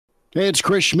Hey, it's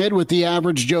Chris Schmidt with the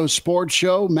Average Joe Sports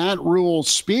Show. Matt Rhule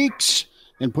speaks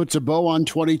and puts a bow on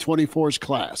 2024's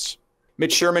class.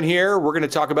 Mitch Sherman here. We're going to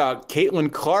talk about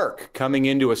Caitlin Clark coming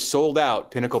into a sold-out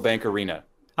Pinnacle Bank Arena.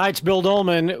 Hi, it's Bill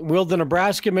Doleman. Will the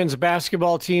Nebraska men's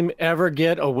basketball team ever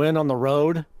get a win on the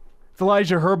road? It's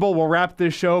Elijah Herbel. We'll wrap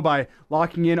this show by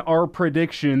locking in our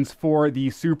predictions for the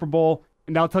Super Bowl.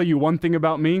 And I'll tell you one thing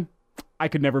about me. I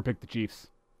could never pick the Chiefs.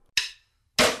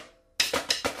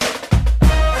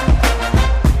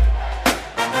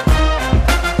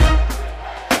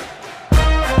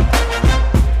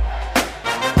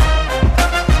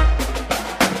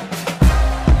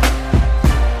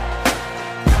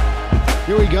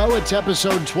 Here we go. It's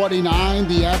episode 29,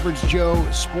 the Average Joe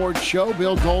Sports Show.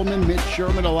 Bill Doleman, Mitch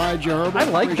Sherman, Elijah Herbel. I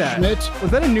like Chris that. Schmidt.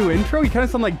 Was that a new intro? You kind of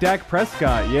sound like Dak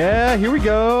Prescott. Yeah, here we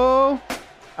go.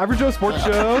 Average Joe Sports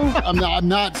Show. I'm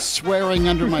not swearing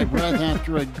under my breath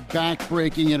after a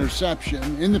back-breaking interception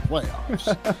in the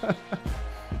playoffs.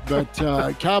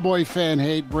 But Cowboy fan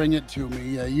hate, bring it to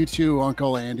me. You too,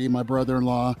 Uncle Andy, my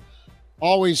brother-in-law,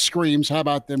 always screams, how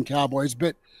about them Cowboys?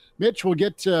 But, Mitch, we'll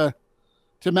get to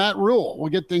Matt Rhule. We'll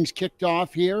get things kicked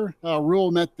off here. Rhule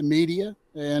met the media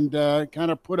and kind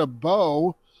of put a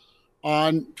bow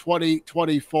on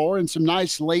 2024 and some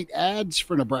nice late ads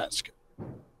for Nebraska.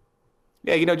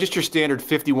 Yeah, just your standard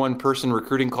 51-person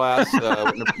recruiting class.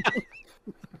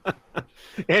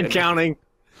 And counting.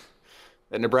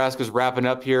 That Nebraska's wrapping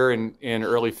up here in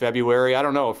early February. I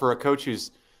don't know, for a coach who's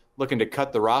looking to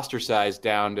cut the roster size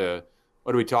down to,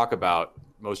 what do we talk about?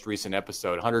 Most recent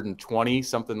episode, 120,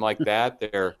 something like that.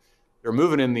 They're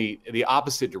moving in the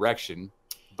opposite direction,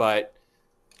 but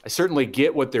I certainly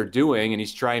get what they're doing, and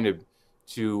he's trying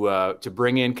to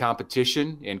bring in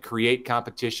competition and create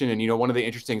competition. And one of the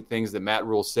interesting things that Matt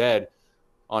Rhule said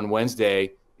on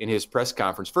Wednesday in his press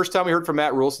conference, first time we heard from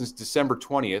Matt Rhule since December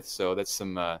 20th, so that's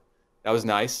that was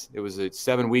nice. It was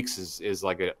 7 weeks is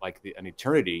like an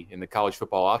eternity in the college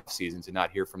football offseason to not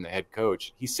hear from the head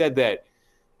coach. He said that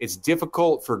it's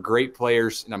difficult for great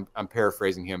players, and I'm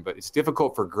paraphrasing him, but it's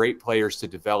difficult for great players to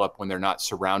develop when they're not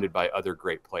surrounded by other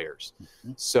great players.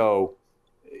 Mm-hmm. So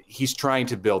he's trying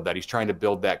to build that. He's trying to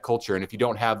build that culture. And if you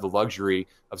don't have the luxury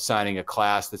of signing a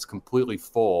class that's completely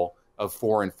full of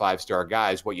 4- and 5-star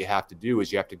guys, what you have to do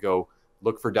is you have to go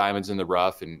look for diamonds in the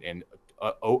rough and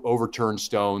overturn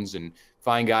stones and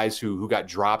find guys who got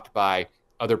dropped by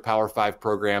other Power 5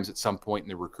 programs at some point in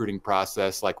the recruiting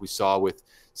process, like we saw with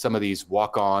some of these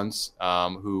walk-ons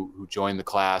who joined the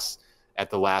class at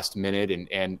the last minute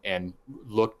and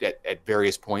looked at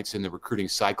various points in the recruiting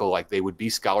cycle like they would be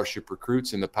scholarship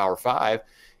recruits in the Power 5.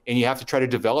 And you have to try to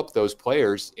develop those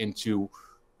players into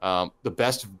the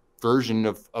best version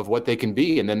of what they can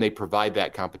be, and then they provide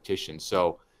that competition.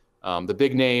 So the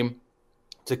big name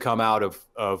to come out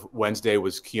of Wednesday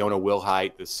was Keona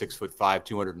Wilhite, the 6'5",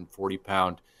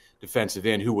 240-pound defensive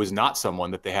end, who was not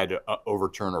someone that they had to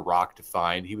overturn a rock to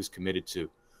find. He was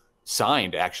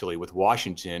signed actually with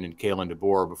Washington and Kalen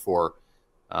DeBoer before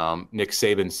Nick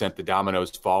Saban sent the dominoes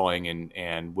falling,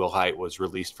 and Wilhite was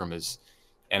released from his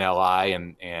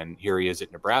NLI, and here he is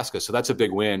at Nebraska. So that's a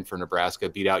big win for Nebraska.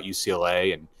 Beat out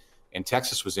UCLA, and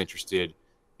Texas was interested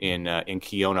in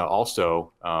Keona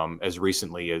also as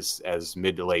recently as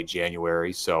mid to late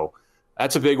January. So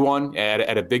that's a big one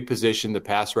at a big position, the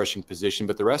pass rushing position.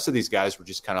 But the rest of these guys were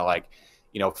just kind of like,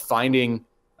 finding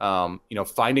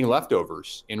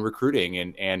leftovers in recruiting.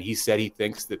 And he said he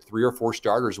thinks that 3 or 4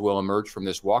 starters will emerge from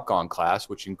this walk-on class,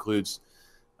 which includes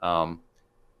a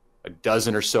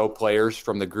dozen or so players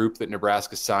from the group that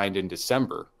Nebraska signed in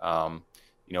December.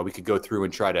 We could go through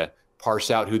and try to parse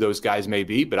out who those guys may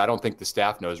be, but I don't think the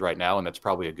staff knows right now, and that's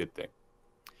probably a good thing.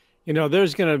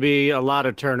 There's going to be a lot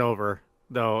of turnover,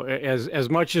 though, as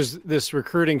much as this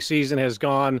recruiting season has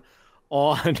gone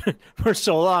on for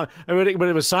so long. I mean, when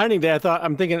it was signing day,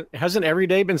 I'm thinking, hasn't every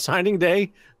day been signing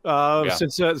day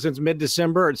since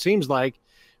mid-December? It seems like.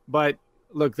 But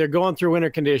look, they're going through winter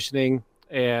conditioning,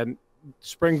 and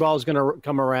spring ball is going to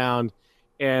come around,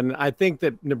 and I think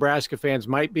that Nebraska fans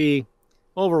might be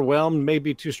overwhelmed,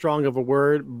 maybe too strong of a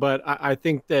word, but I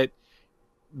think that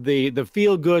the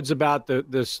feel goods about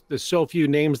the so few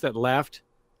names that left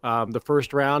the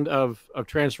first round of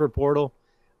transfer portal,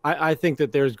 I think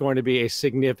that there's going to be a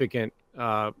significant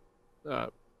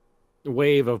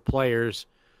wave of players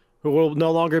who will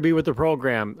no longer be with the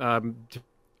program, to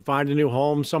find a new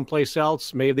home someplace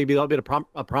else. Maybe they'll be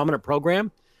a prominent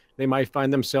program. They might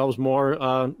find themselves more,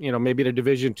 maybe at a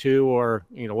Division II or,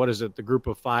 what is it, the Group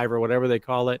of 5 or whatever they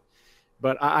call it.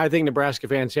 But I think Nebraska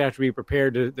fans have to be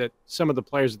prepared that some of the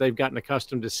players that they've gotten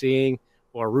accustomed to seeing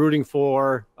or rooting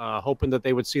for, hoping that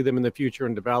they would see them in the future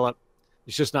and develop,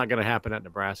 It's just not going to happen at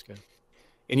Nebraska.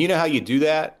 And you know how you do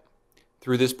that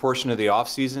through this portion of the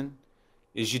offseason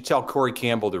is you tell Corey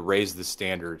Campbell to raise the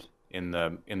standard in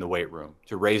the weight room,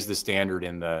 to raise the standard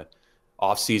in the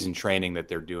off-season training that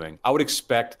they're doing. I would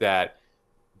expect that,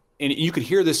 and you could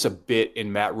hear this a bit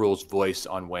in Matt Rhule's voice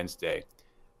on Wednesday,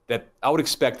 that I would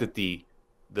expect that the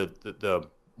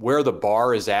where the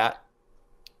bar is at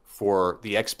for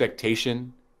the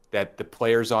expectation that the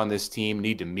players on this team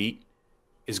need to meet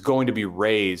is going to be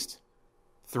raised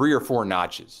 3 or 4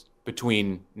 notches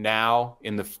between now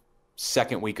in the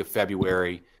second week of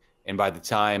February and by the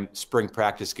time spring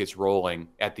practice gets rolling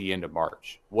at the end of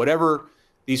March. Whatever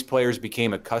these players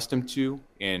became accustomed to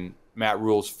in Matt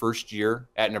Rhule's first year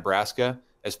at Nebraska,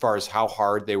 as far as how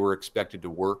hard they were expected to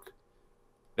work,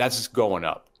 that's just going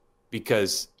up,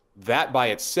 because that by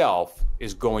itself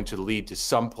is going to lead to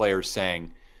some players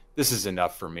saying, this is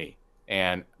enough for me.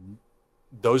 And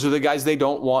those are the guys they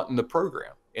don't want in the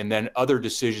program. And then other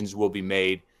decisions will be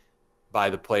made by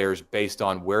the players based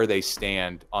on where they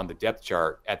stand on the depth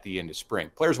chart at the end of spring.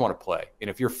 Players want to play. And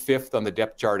if you're 5th on the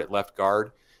depth chart at left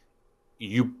guard,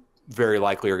 you very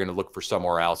likely are going to look for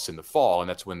somewhere else in the fall. And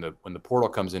that's when the portal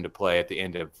comes into play at the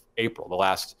end of April. The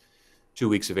last 2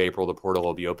 weeks of April, the portal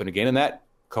will be open again. And that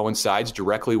coincides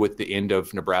directly with the end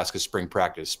of Nebraska spring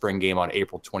practice. Spring game on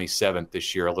April 27th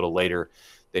this year, a little later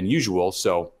than usual.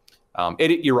 So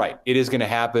you're right. It is going to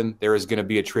happen. There is going to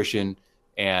be attrition,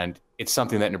 and it's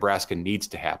something that Nebraska needs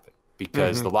to happen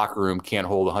because the locker room can't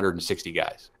hold 160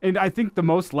 guys. And I think the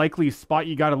most likely spot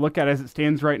you got to look at as it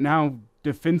stands right now,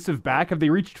 defensive back. Have they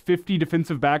reached 50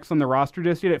 defensive backs on the roster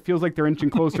just yet? It feels like they're inching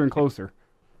closer and closer.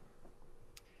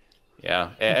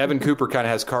 Yeah, Evan Cooper kind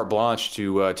of has carte blanche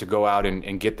to go out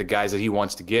and get the guys that he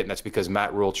wants to get, and that's because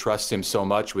Matt Rhule trusts him so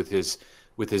much with his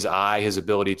eye, his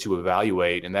ability to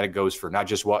evaluate, and that it goes for not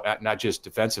just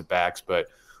defensive backs, but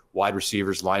wide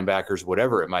receivers, linebackers,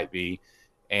 whatever it might be.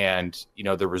 And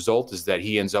the result is that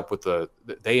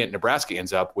Nebraska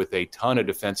ends up with a ton of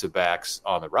defensive backs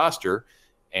on the roster.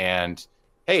 And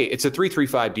hey, it's a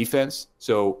 3-3-5 defense,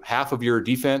 so half of your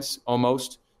defense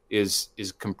almost is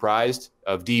comprised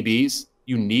of DBs.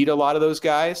 You need a lot of those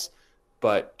guys,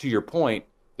 but to your point,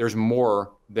 there's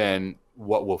more than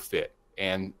what will fit.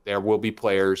 And there will be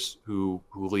players who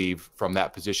leave from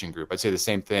that position group. I'd say the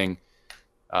same thing,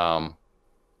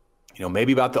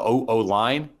 maybe about the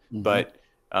O-line, but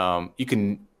you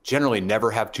can generally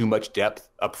never have too much depth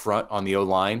up front on the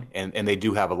O-line, and they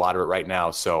do have a lot of it right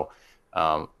now. So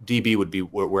DB would be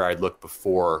where I'd look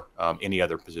before any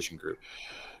other position group.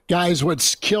 Guys,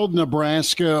 what's killed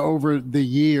Nebraska over the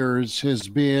years has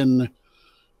been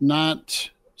not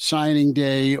signing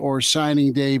day or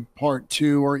signing day part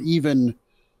 2 or even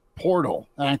portal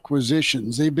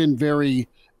acquisitions. They've been very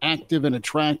active and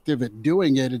attractive at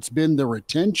doing it. It's been the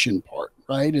retention part,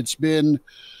 right? It's been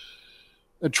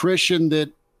attrition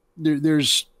that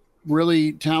there's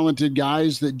really talented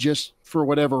guys that just for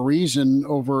whatever reason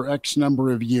over X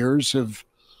number of years have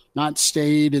not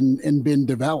stayed and been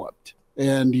developed.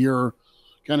 And you're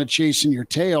kind of chasing your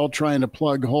tail, trying to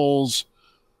plug holes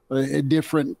in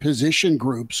different position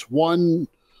groups. One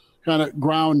kind of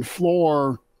ground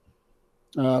floor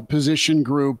position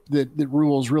group that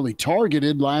Rhule's really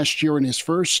targeted last year in his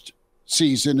first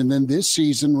season. And then this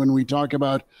season, when we talk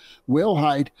about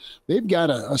Wilhite, they've got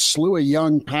a slew of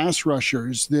young pass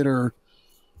rushers that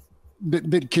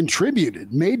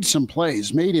contributed, made some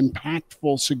plays, made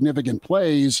impactful, significant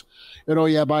plays. And oh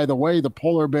yeah, by the way, the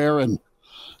polar bear and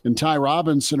Ty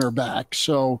Robinson are back.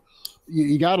 So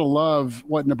you got to love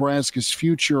what Nebraska's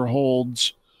future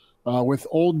holds with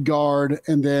old guard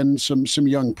and then some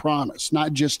young promise,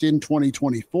 not just in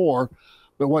 2024,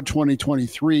 but what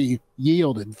 2023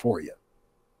 yielded for you.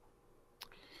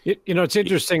 It's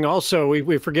interesting also,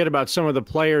 we forget about some of the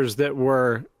players that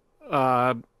were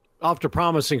off to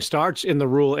promising starts in the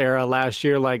Rhule era last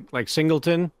year, like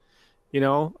Singleton,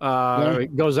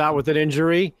 goes out with an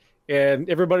injury, and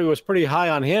everybody was pretty high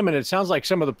on him. And it sounds like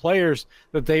some of the players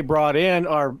that they brought in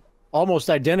are almost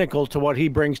identical to what he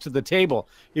brings to the table.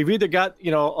 You've either got,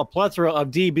 a plethora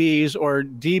of DBs or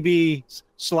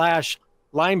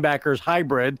DB/linebackers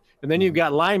hybrid, and then you've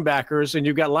got linebackers, and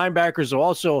you've got linebackers who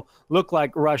also look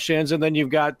like rush-ins, and then you've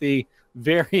got the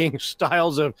varying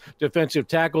styles of defensive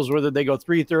tackles, whether they go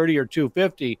 330 or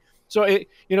 250. So,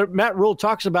 Matt Rhule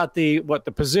talks about the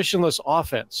positionless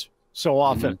offense so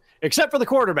often, except for the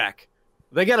quarterback.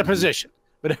 They get a position,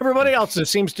 but everybody else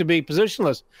seems to be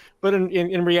positionless. But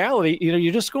in reality,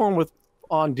 you're just going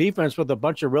on defense with a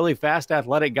bunch of really fast,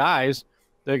 athletic guys.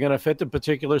 They're going to fit the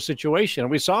particular situation.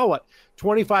 We saw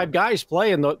 25 guys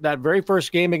play in that very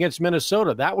first game against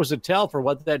Minnesota. That was a tell for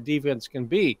what that defense can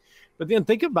be. But then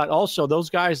think about also those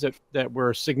guys that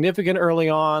were significant early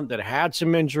on, that had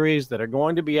some injuries, that are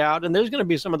going to be out. And there's going to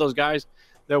be some of those guys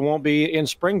that won't be in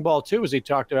spring ball too, as he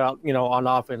talked about, on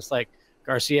offense, like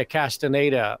Garcia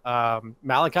Castaneda,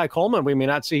 Malachi Coleman. We may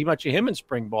not see much of him in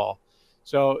spring ball.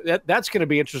 So that's going to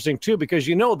be interesting too, because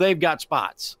they've got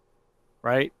spots,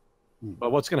 right?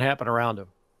 But what's going to happen around him?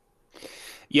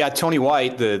 Yeah, Tony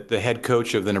White, the head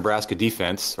coach of the Nebraska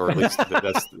defense, or at least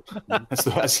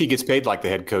that's he gets paid like the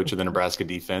head coach of the Nebraska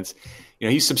defense.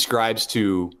 He subscribes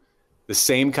to the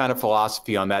same kind of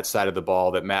philosophy on that side of the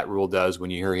ball that Matt Rhule does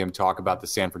when you hear him talk about the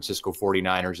San Francisco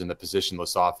 49ers and the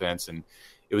positionless offense. And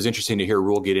it was interesting to hear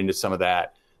Rhule get into some of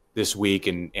that this week.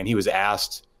 And he was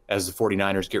asked, as the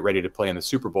 49ers get ready to play in the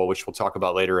Super Bowl, which we'll talk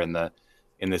about later in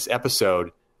this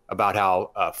episode, about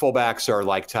how fullbacks are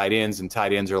like tight ends and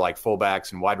tight ends are like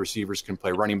fullbacks, and wide receivers can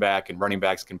play running back and running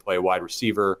backs can play wide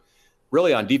receiver.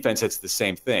 Really on defense, it's the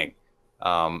same thing.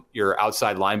 Your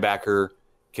outside linebacker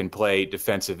can play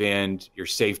defensive end. Your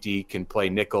safety can play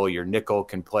nickel. Your nickel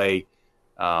can play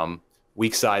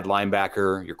weak side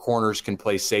linebacker. Your corners can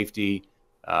play safety.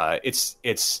 It's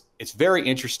very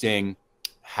interesting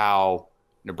how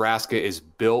Nebraska is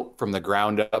built from the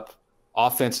ground up,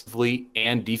 offensively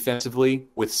and defensively,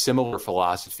 with similar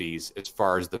philosophies as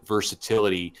far as the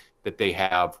versatility that they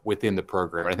have within the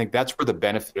program. And I think that's where the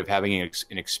benefit of having an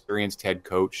experienced head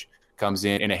coach comes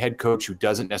in, and a head coach who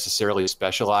doesn't necessarily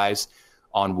specialize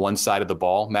on one side of the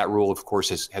ball. Matt Rhule, of course,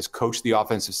 has coached the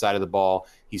offensive side of the ball.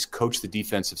 He's coached the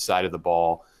defensive side of the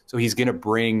ball. So he's going to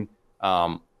bring,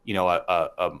 a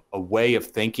way of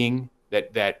thinking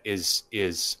that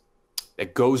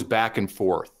goes back and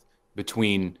forth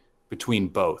between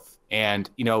both. And,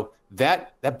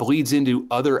 that bleeds into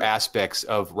other aspects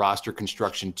of roster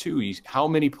construction too. How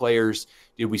many players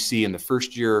did we see in the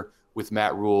first year with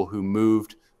Matt Rhule who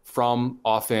moved from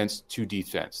offense to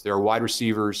defense? There are wide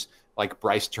receivers like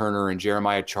Bryce Turner and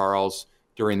Jeremiah Charles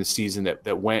during the season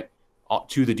that went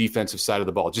to the defensive side of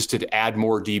the ball just to add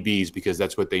more DBs because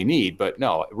that's what they need. But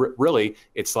no, really,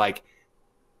 it's like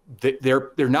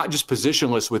they're not just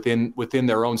positionless within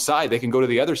their own side. They can go to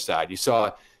the other side. You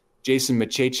saw Jason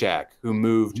Machachak, who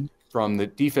moved from the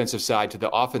defensive side to the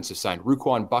offensive side.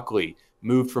 Ruquan Buckley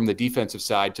moved from the defensive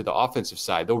side to the offensive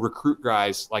side. They'll recruit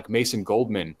guys like Mason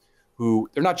Goldman, who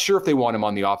they're not sure if they want him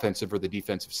on the offensive or the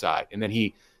defensive side. And then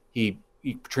he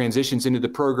transitions into the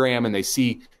program, and they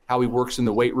see how he works in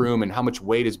the weight room and how much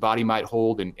weight his body might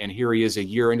hold. And here he is a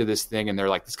year into this thing, and they're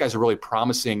like, this guy's a really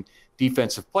promising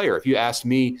defensive player. If you asked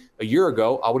me a year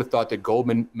ago, I would have thought that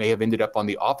Goldman may have ended up on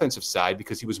the offensive side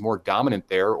because he was more dominant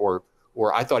there, or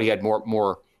I thought he had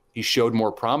he showed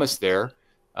more promise there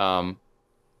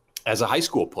as a high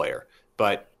school player.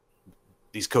 But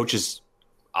these coaches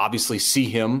obviously see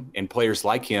him and players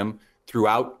like him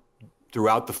throughout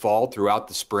the fall, throughout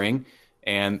the spring,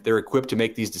 and they're equipped to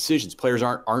make these decisions. Players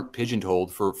aren't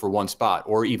pigeonholed for one spot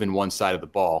or even one side of the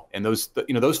ball. And those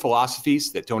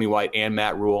philosophies that Tony White and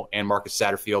Matt Rhule and Marcus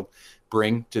Satterfield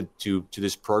bring to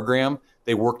this program,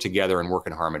 they work together and work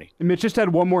in harmony. And Mitch, just add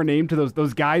one more name to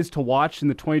those guys to watch in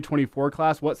the 2024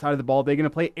 class. What side of the ball are they going to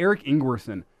play? Eric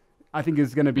Ingwerson, I think,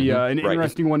 is going to be an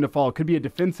interesting one to follow. Could be a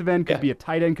defensive end, could be a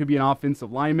tight end, could be an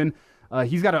offensive lineman.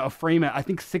 He's got a frame at, I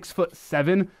think,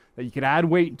 6'7" that you could add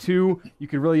weight to. You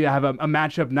could really have a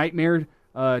matchup nightmare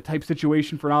type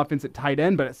situation for an offense at tight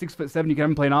end, but at 6'7", you can have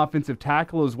him play an offensive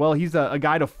tackle as well. He's a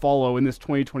guy to follow in this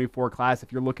 2024 class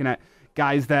if you're looking at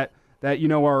guys that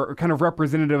are kind of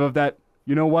representative of that.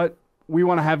 You know what? We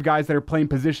want to have guys that are playing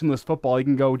positionless football. He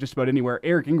can go just about anywhere.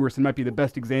 Eric Ingwerson might be the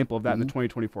best example of that in the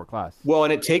 2024 class. Well,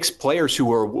 and it takes players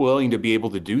who are willing to be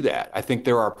able to do that. I think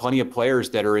there are plenty of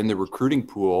players that are in the recruiting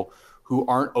pool who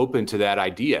aren't open to that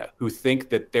idea, who think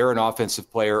that they're an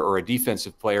offensive player or a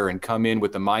defensive player and come in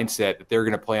with the mindset that they're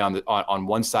going to play on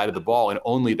one side of the ball and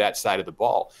only that side of the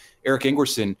ball. Eric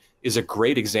Ingwerson is a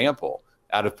great example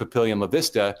out of Papillion La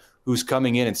Vista, who's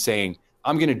coming in and saying,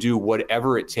 I'm going to do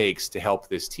whatever it takes to help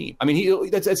this team. I mean,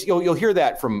 you'll hear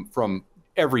that from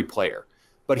every player,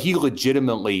 but he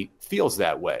legitimately feels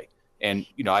that way. And,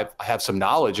 I have some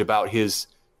knowledge about his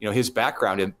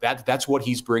background, and that's what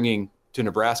he's bringing to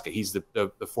Nebraska. He's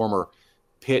the former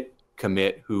Pitt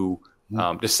commit who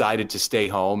decided to stay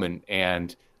home,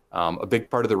 and a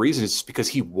big part of the reason is because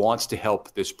he wants to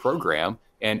help this program,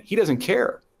 and he doesn't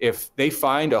care. If they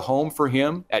find a home for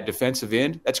him at defensive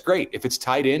end, that's great. If it's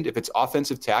tight end, if it's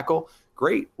offensive tackle,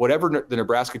 great. Whatever the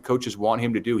Nebraska coaches want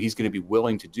him to do, he's going to be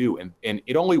willing to do, and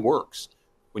it only works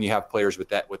when you have players with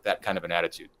that kind of an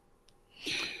attitude.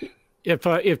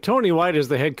 If Tony White is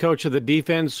the head coach of the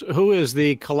defense, who is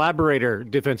the collaborator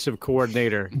defensive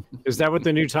coordinator? Is that what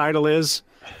the new title is?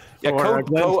 Yeah,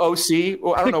 co-OC.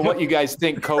 Well, I don't know what you guys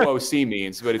think co-OC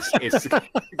means, but it's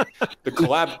the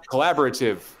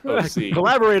collaborative OC.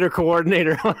 Collaborator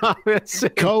coordinator.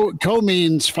 Co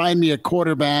means find me a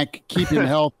quarterback, keep him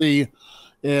healthy,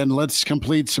 and let's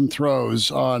complete some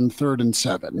throws on 3rd and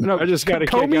 7. No, I just got a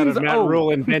kick out of Matt Rhule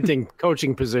inventing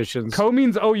coaching positions. Co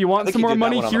means, you want some more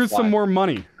money? Here's some more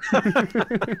money.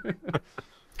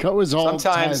 Co is all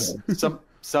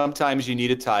Sometimes you need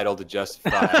a title to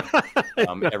justify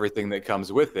everything that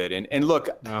comes with it. And look,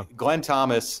 Glenn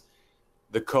Thomas,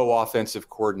 the co-offensive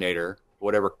coordinator,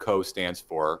 whatever co stands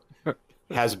for,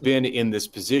 has been in this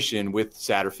position with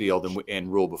Satterfield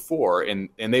and Rhule before. And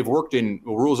they've worked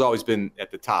Rhule's always been at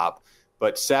the top,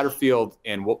 but Satterfield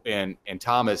and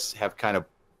Thomas have kind of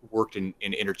worked in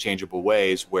interchangeable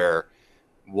ways where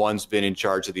one's been in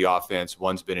charge of the offense,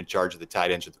 one's been in charge of the tight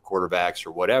ends or the quarterbacks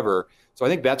or whatever. So I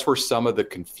think that's where some of the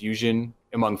confusion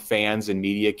among fans and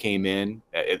media came in.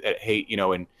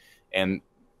 And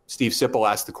Steve Sipple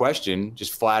asked the question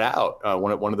just flat out.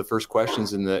 One of the first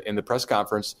questions in the press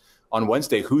conference on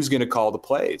Wednesday, who's going to call the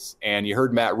plays? And you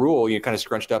heard Matt Rhule, kind of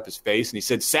scrunched up his face, and he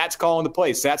said, "Sat's calling the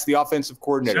plays. Sat's the offensive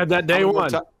coordinator." Said that day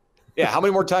one. How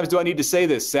many more times do I need to say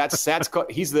this? Sat's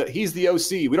he's the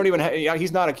OC. We don't even have,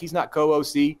 he's not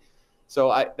co-OC.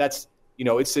 So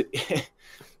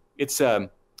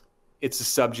it's a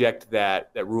subject that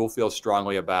Rhule feels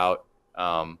strongly about.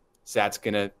 Sat's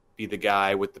going to be the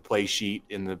guy with the play sheet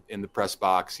in the press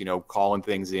box, calling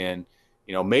things in,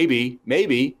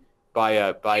 maybe by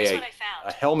a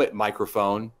helmet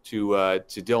microphone to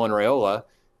Dylan Raiola,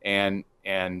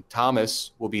 and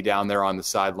Thomas will be down there on the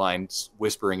sidelines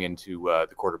whispering into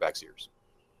the quarterback's ears.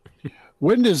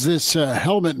 When does this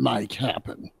helmet mic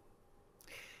happen?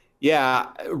 Yeah,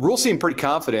 Rhule seemed pretty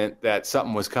confident that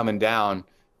something was coming down.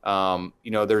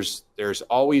 There's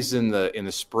always in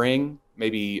the spring,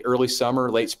 maybe early summer,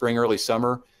 late spring, early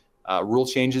summer, rule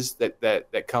changes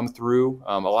that come through.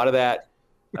 A lot of that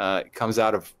comes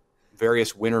out of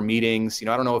various winter meetings.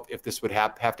 I don't know if this would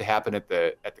have to happen at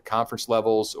the conference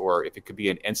levels or if it could be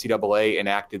an NCAA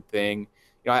enacted thing.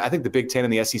 I think the Big Ten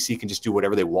and the SEC can just do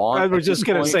whatever they want. I was just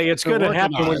going to say it's going to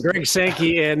happen when Greg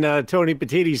Sankey and Tony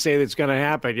Petitti say that's going to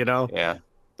happen. Yeah,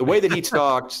 the way that he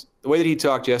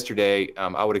talked yesterday,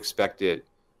 I would expect it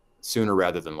sooner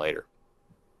rather than later.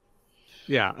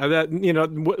 Yeah,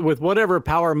 with whatever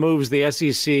power moves the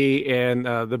SEC and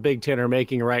the Big Ten are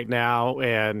making right now,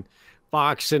 and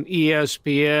Fox and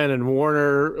ESPN and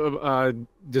Warner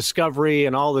Discovery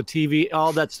and all the TV,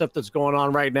 all that stuff that's going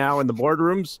on right now in the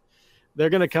boardrooms, they're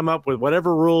going to come up with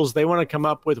whatever rules they want to come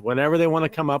up with whenever they want to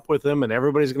come up with them, and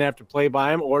everybody's going to have to play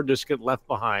by them or just get left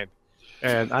behind.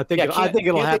 And I think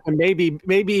it'll happen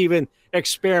maybe even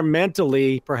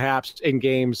experimentally, perhaps in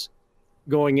games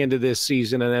going into this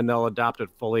season, and then they'll adopt it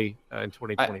fully in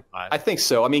 2025. I think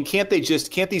so. I mean, can't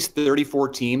these 34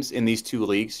 teams in these two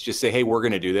leagues just say, "Hey, we're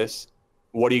going to do this"?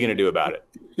 What are you going to do about it?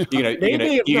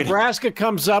 If Nebraska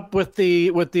comes up with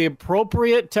the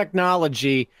appropriate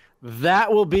technology,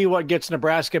 that will be what gets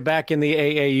Nebraska back in the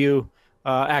AAU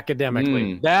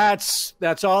academically.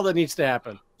 That's all that needs to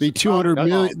happen. The 200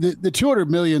 million, the 200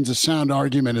 million is a sound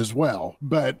argument as well,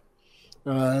 but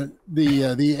the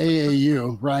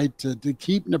AAU, right, to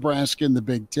keep Nebraska in the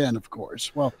Big Ten, of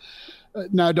course. Well,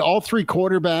 now, do all three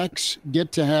quarterbacks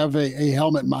get to have a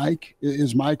helmet mic?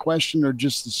 Is my question, or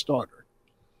just the starter?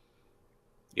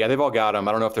 Yeah, they've all got them.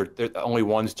 I don't know if they're the only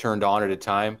ones turned on at a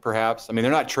time, perhaps. I mean,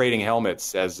 they're not trading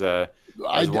helmets as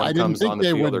one comes on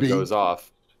the field or goes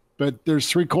off. But there's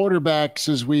three quarterbacks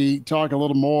as we talk a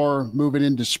little more moving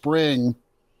into spring.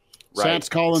 Right. Sat's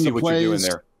calling the plays.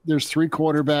 There's three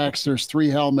quarterbacks. There's three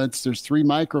helmets. There's three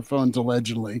microphones,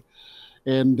 allegedly.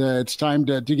 And it's time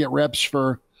to get reps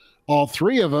for all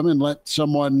three of them and let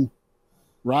someone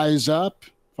rise up,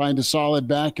 find a solid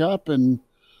backup, and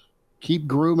keep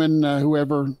grooming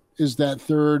whoever is that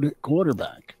third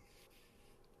quarterback.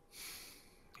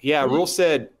 Yeah, Rhule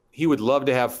said he would love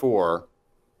to have four,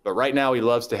 but right now he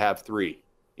loves to have three.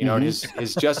 And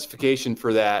his justification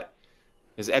for that,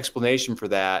 his explanation for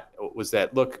that was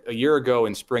that, look, a year ago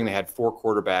in spring they had four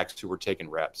quarterbacks who were taking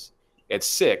reps. They had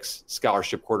six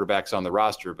scholarship quarterbacks on the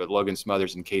roster, but Logan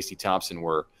Smothers and Casey Thompson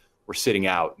were sitting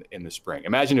out in the spring.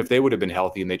 Imagine if they would have been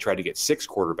healthy and they tried to get six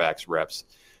quarterbacks reps.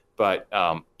 But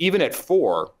even at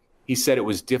four, he said it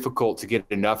was difficult to get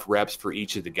enough reps for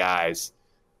each of the guys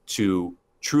to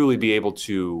truly be able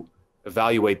to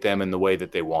evaluate them in the way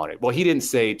that they wanted. Well, he didn't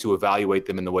say to evaluate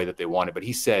them in the way that they wanted, but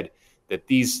he said that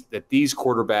these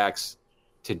quarterbacks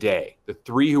today, the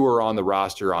three who are on the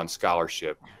roster on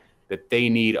scholarship, that they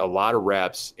need a lot of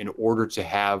reps in order to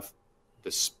have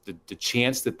the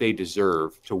chance that they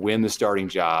deserve to win the starting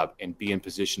job and be in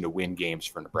position to win games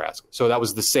for Nebraska. So that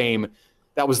was the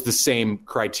same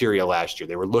criteria last year.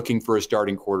 They were looking for a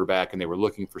starting quarterback, and they were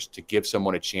looking to give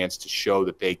someone a chance to show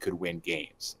that they could win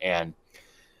games. And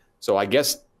so I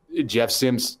guess Jeff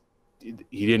Sims,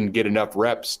 he didn't get enough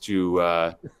reps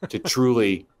to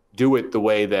truly do it the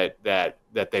way that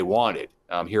they wanted.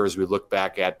 Here as we look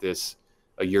back at this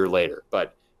a year later,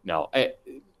 but no.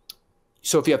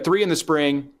 So if you have 3 in the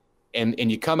spring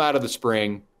and you come out of the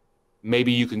spring,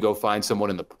 maybe you can go find someone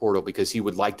in the portal because he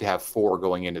would like to have 4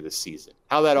 going into the season.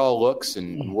 How that all looks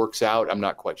and works out, I'm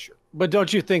not quite sure. But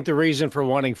don't you think the reason for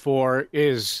wanting 4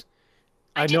 is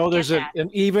I know there's an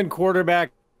even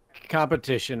quarterback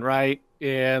competition, right?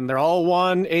 And they're all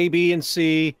 1, A, B, and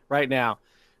C right now.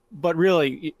 But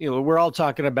really, we're all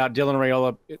talking about Dylan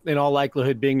Raiola in all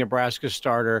likelihood being Nebraska's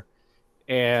starter,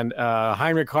 and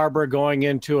Heinrich Haarberg going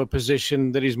into a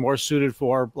position that he's more suited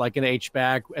for, like an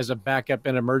H-back as a backup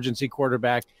and emergency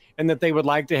quarterback, and that they would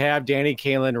like to have Danny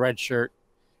Kaelin redshirt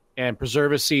and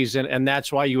preserve a season, and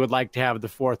that's why you would like to have the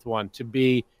 4th one, to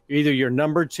be either your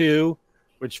number 2,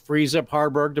 which frees up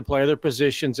Haarberg to play other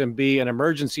positions and be an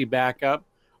emergency backup,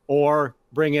 or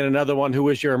bring in another one who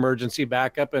is your emergency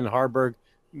backup, and Haarberg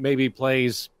maybe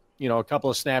plays, a couple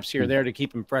of snaps here and there to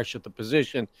keep him fresh at the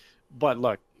position. But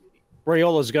look,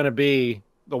 Raiola is going to be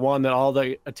the one that all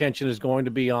the attention is going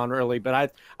to be on early.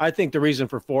 But I think the reason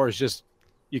for 4 is just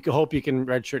you can hope you can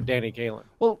redshirt Danny Kaelin.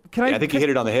 Well, I think you hit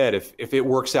it on the head. If it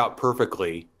works out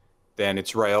perfectly, then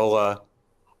it's Raiola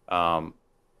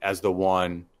as the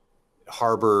one,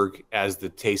 Haarberg as the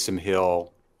Taysom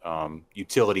Hill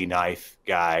utility knife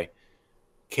guy,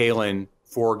 Kaelin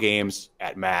 4 games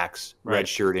at max,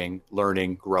 redshirting,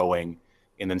 learning, growing,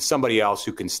 and then somebody else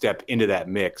who can step into that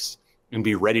mix and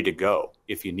be ready to go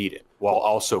if you need it, while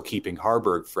also keeping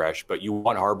Haarberg fresh. But you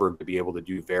want Haarberg to be able to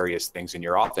do various things in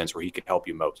your offense where he can help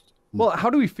you most. Well, how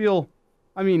do we feel,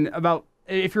 about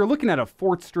if you're looking at a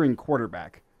 4th string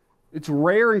quarterback? It's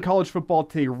rare in college football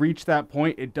to reach that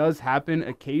point. It does happen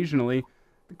occasionally.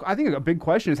 I think a big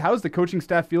question is, how does the coaching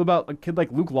staff feel about a kid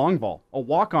like Luke Longvall, a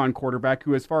walk-on quarterback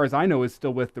who, as far as I know, is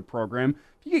still with the program?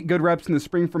 If you get good reps in the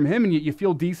spring from him and you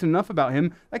feel decent enough about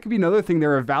him, that could be another thing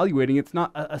they're evaluating. It's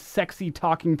not a sexy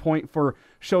talking point for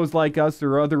shows like us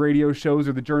or other radio shows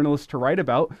or the journalists to write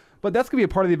about, but that's going to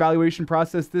be a part of the evaluation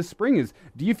process this spring is,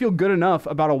 do you feel good enough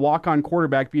about a walk-on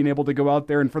quarterback being able to go out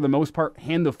there and, for the most part,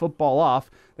 hand the football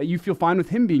off, that you feel fine with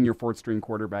him being your 4th string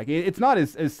quarterback? It's not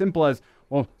as simple as,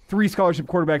 well, 3 scholarship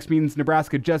quarterbacks means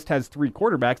Nebraska just has 3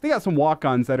 quarterbacks. They got some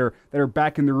walk-ons that are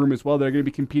back in the room as well that are going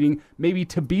to be competing maybe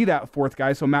to be that 4th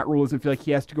guy, so Matt Rhule doesn't feel like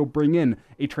he has to go bring in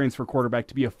a transfer quarterback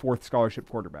to be a 4th scholarship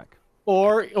quarterback.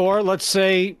 Or let's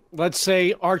say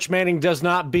Arch Manning does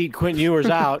not beat Quentin Ewers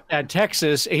out at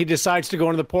Texas. He decides to go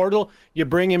into the portal. You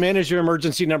bring him in as your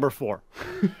emergency number 4.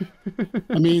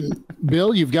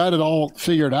 Bill, you've got it all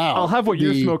figured out. I'll have what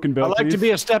you're smoking, Bill. I like to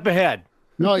be a step ahead.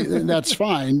 No, that's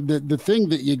fine. The thing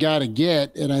that you got to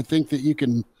get, and I think that you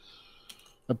can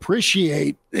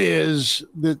appreciate, is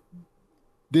that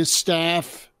this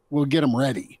staff will get them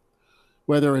ready,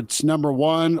 whether it's number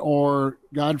 1 or,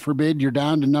 God forbid, you're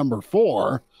down to number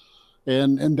 4,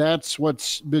 and that's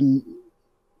what's been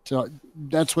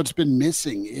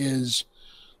missing is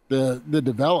the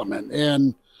development.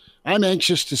 And I'm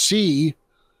anxious to see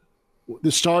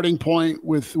the starting point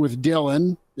with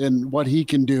Dylan and what he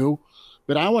can do.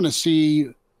 But I want to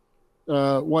see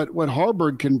what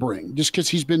Haarberg can bring, just because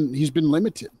he's been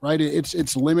limited, right?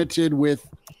 It's limited with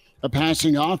a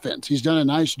passing offense. He's done a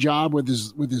nice job with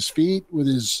his feet, with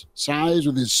his size,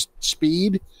 with his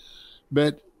speed.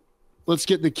 But let's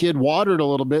get the kid watered a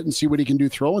little bit and see what he can do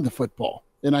throwing the football.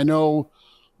 And I know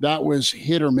that was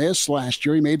hit or miss last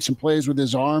year. He made some plays with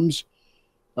his arms,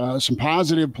 some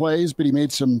positive plays, but he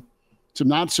made some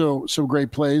not so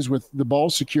great plays with the ball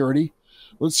security.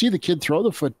 Let's see the kid throw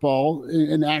the football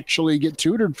and actually get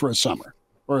tutored for a summer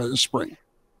or a spring.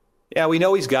 Yeah, we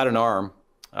know he's got an arm,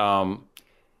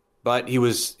 but he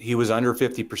was under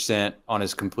 50% on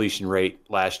his completion rate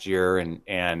last year.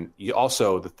 And you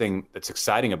also, the thing that's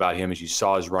exciting about him is you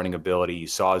saw his running ability, you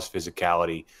saw his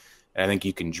physicality. And I think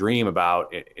you can dream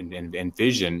about and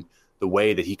envision the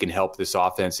way that he can help this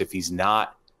offense if he's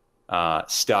not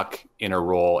stuck in a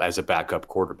role as a backup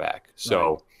quarterback.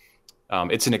 So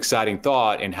it's an exciting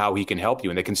thought in how he can help you,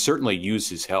 and they can certainly use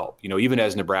his help. Even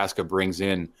as Nebraska brings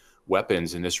in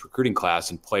weapons in this recruiting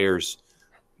class and players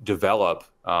develop,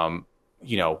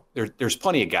 there's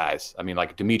plenty of guys.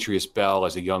 Like Demetrius Bell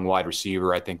as a young wide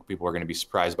receiver, I think people are going to be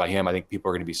surprised by him. I think people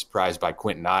are going to be surprised by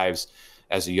Quentin Ives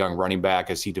as a young running back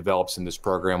as he develops in this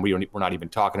program. We're not even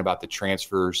talking about the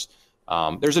transfers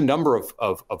There's a number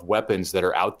of weapons that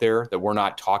are out there that we're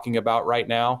not talking about right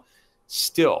now.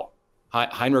 Still,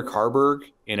 Heinrich Haarberg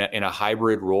in a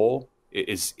hybrid role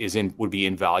would be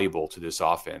invaluable to this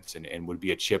offense and would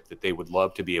be a chip that they would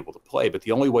love to be able to play. But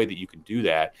the only way that you can do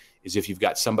that is if you've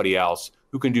got somebody else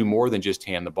who can do more than just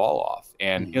hand the ball off.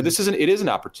 And it is an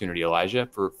opportunity, Elijah,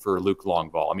 for Luke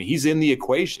Longvall. I mean, he's in the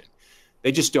equation.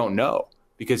 They just don't know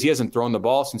because he hasn't thrown the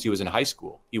ball since he was in high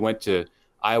school. He went to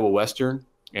Iowa Western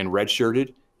and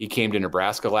redshirted. He came to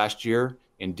Nebraska last year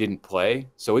and didn't play.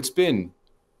 So it's been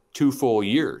 2 full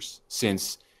years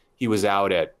since he was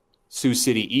out at Sioux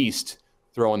City East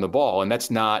throwing the ball. And that's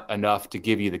not enough to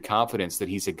give you the confidence that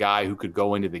he's a guy who could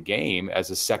go into the game as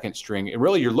a second string. And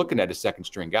really, you're looking at a second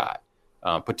string guy,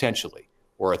 potentially,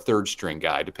 or a third string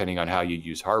guy, depending on how you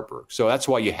use Haarberg. So that's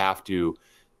why you have to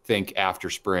think after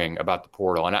spring about the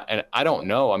portal. And I don't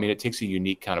know. I mean, it takes a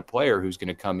unique kind of player who's going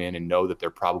to come in and know that they're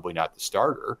probably not the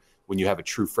starter when you have a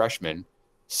true freshman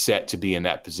set to be in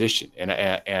that position.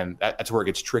 And that's where it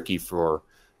gets tricky for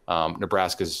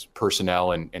Nebraska's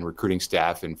personnel and recruiting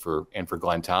staff and for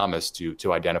Glenn Thomas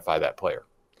to identify that player.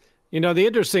 You know, the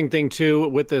interesting thing too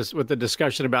with the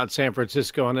discussion about San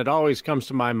Francisco, and it always comes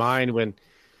to my mind when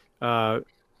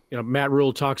Matt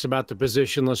Rhule talks about the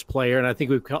positionless player, and I think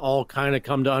we've all kind of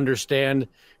come to understand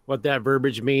what that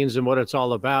verbiage means and what it's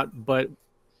all about. But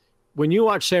when you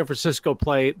watch San Francisco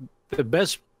play, the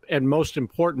best and most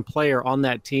important player on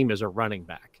that team is a running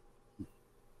back.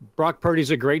 Brock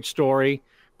Purdy's a great story,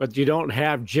 but you don't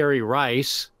have Jerry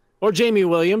Rice or Jamie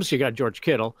Williams. You got George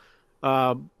Kittle.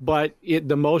 But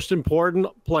the most important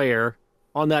player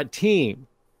on that team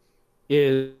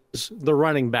is the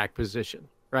running back position,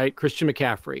 right? Christian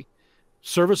McCaffrey.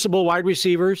 Serviceable wide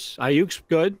receivers. Ayuk's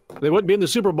good. They wouldn't be in the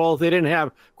Super Bowl if they didn't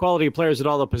have quality players at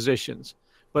all the positions.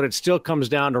 But it still comes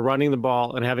down to running the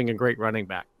ball and having a great running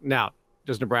back. Now,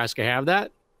 does Nebraska have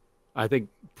that? I think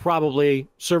probably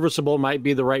serviceable might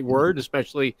be the right word,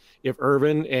 especially if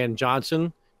Irvin and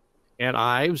Johnson and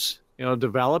Ives,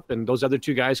 develop and those other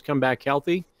two guys come back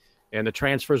healthy and the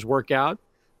transfers work out.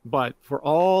 But for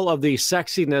all of the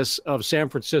sexiness of San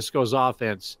Francisco's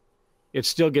offense, it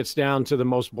still gets down to the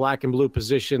most black and blue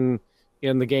position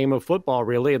in the game of football,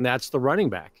 really, and that's the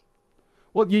running back.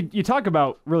 Well, you talk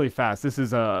about really fast. This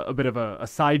is a bit of a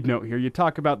side note here. You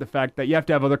talk about the fact that you have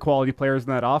to have other quality players in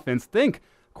that offense.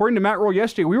 According to Matt Rhule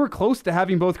yesterday, we were close to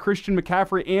having both Christian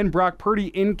McCaffrey and Brock Purdy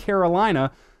in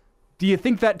Carolina. Do you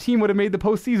think that team would have made the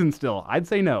postseason still? I'd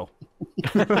say no.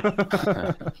 Good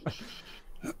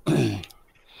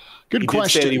question. Did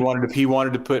say that he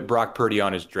wanted to put Brock Purdy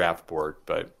on his draft board,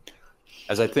 but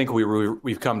as I think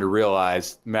we've come to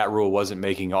realize, Matt Rhule wasn't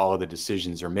making all of the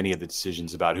decisions or many of the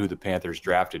decisions about who the Panthers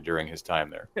drafted during his time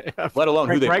there, let alone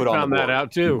who they put on the board. Found that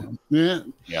out too. Yeah.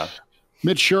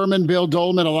 Mitch Sherman, Bill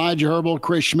Doleman, Elijah Herbel,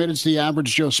 Chris Schmidt. It's the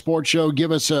Average Joe Sports Show.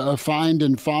 Give us a find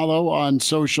and follow on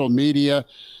social media.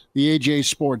 The AJ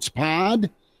Sports Pod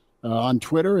on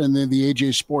Twitter, and then the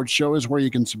AJ Sports Show is where you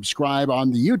can subscribe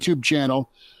on the YouTube channel.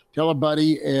 Tell a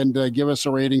buddy and give us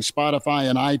a rating. Spotify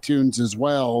and iTunes as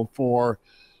well for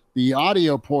the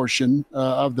audio portion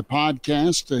of the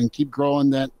podcast, and keep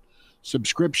growing that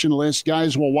subscription list.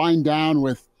 Guys, we'll wind down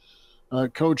with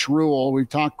Coach Rhule. We've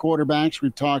talked quarterbacks.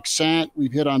 We've talked SAT.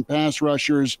 We've hit on pass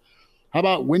rushers. How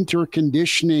about winter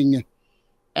conditioning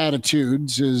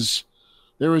attitudes?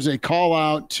 There was a call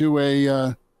out to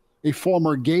a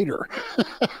former Gator.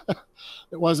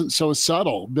 It wasn't so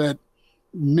subtle, but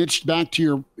Mitch, back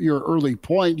to your early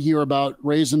point here about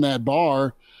raising that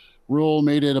bar, Rhule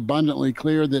made it abundantly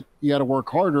clear that you got to work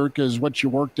harder because what you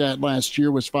worked at last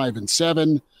year was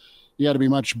 5-7. You got to be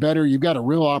much better. You've got a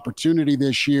real opportunity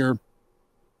this year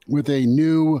with a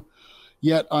new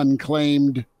yet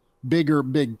unclaimed bigger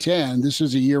Big Ten. This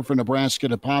is a year for Nebraska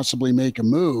to possibly make a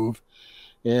move,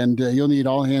 and you'll need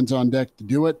all hands on deck to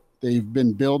do it. They've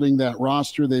been building that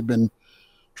roster. They've been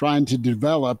trying to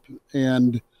develop,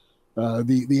 and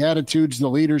the attitudes, the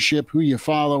leadership, who you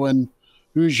follow, and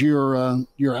who's your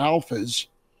alphas,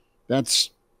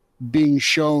 that's being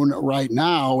shown right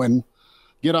now, and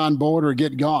get on board or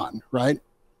get gone, right?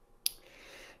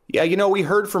 Yeah, we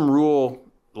heard from Rhule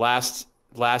last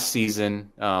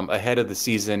season, ahead of the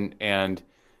season, and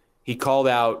he called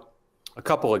out a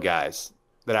couple of guys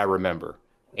that I remember.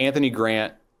 Anthony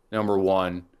Grant, number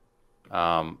one,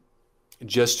 and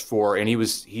he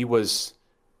was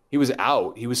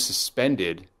out. He was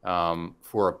suspended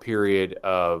for a period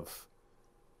of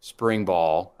spring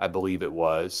ball, I believe it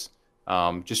was,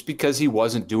 just because he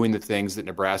wasn't doing the things that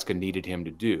Nebraska needed him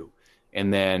to do.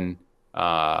 And then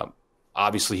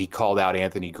obviously he called out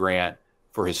Anthony Grant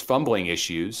for his fumbling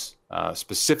issues,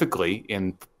 specifically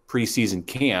in preseason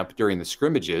camp during the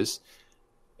scrimmages.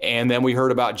 And then we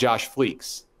heard about Josh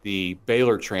Fleeks, the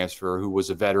Baylor transfer who was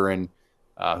a veteran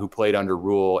who played under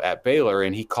Rhule at Baylor,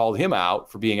 and he called him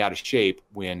out for being out of shape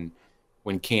when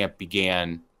camp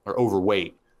began, or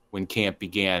overweight when camp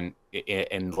began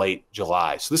in late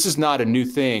July. So this is not a new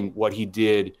thing, what he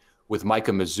did with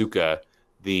Micah Mazuka,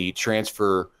 the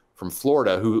transfer from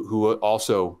Florida, who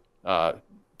also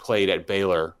played at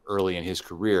Baylor early in his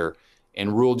career.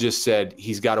 And Rhule just said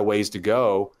he's got a ways to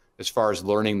go as far as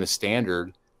learning the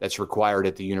standard that's required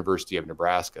at the University of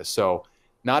Nebraska. So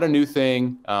not a new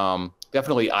thing,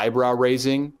 definitely eyebrow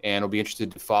raising, and I'll be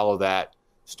interested to follow that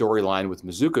storyline with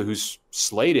Mazuka, who's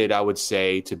slated, I would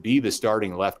say, to be the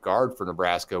starting left guard for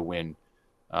Nebraska when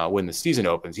the season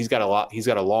opens. He's got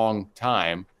a long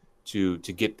time to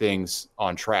get things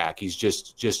on track. He's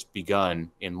just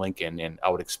begun in Lincoln, and I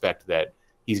would expect that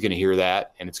he's going to hear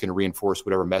that, and it's going to reinforce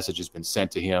whatever message has been sent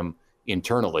to him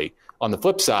internally. On the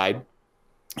flip side,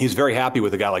 he's very happy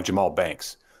with a guy like Jamal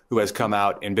Banks, who has come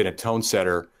out and been a tone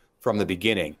setter from the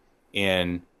beginning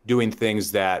in doing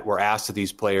things that were asked of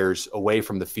these players away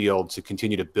from the field to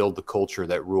continue to build the culture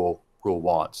that Rhule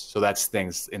wants. So that's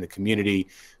things in the community,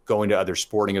 going to other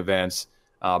sporting events.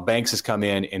 Banks has come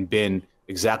in and been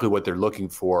exactly what they're looking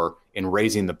for in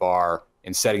raising the bar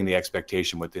and setting the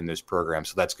expectation within this program.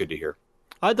 So that's good to hear.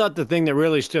 I thought the thing that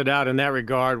really stood out in that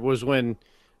regard was when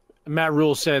Matt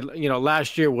Rhule said,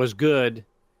 last year was good,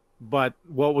 but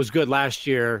what was good last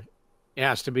year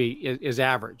has to be is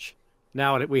average.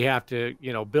 Now we have to,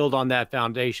 build on that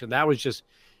foundation. That was just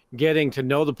getting to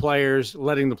know the players,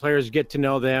 letting the players get to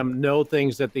know them, know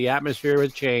things that the atmosphere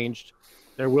has changed.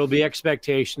 There will be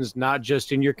expectations, not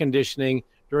just in your conditioning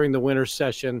during the winter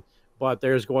session, but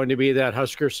there's going to be that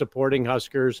Huskers supporting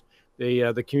Huskers,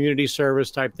 the community service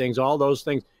type things, all those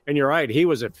things. And you're right, he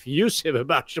was effusive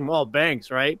about Jamal Banks,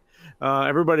 right?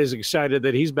 Everybody's excited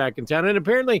that he's back in town. And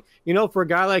apparently, for a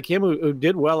guy like him who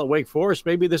did well at Wake Forest,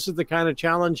 maybe this is the kind of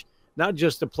challenge, not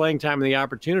just the playing time and the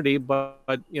opportunity, but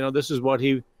this is what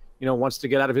he, wants to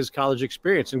get out of his college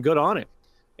experience, and good on him.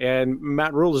 And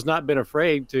Matt Rhule has not been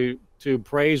afraid to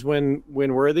praise when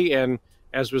worthy, and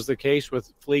as was the case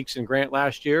with Fleeks and Grant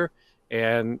last year,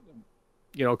 and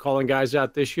calling guys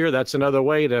out this year. That's another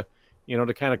way to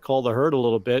kind of cull the herd a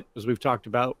little bit, as we've talked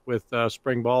about with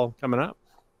spring ball coming up.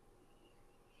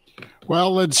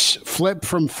 Well, let's flip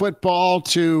from football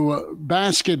to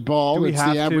basketball. It's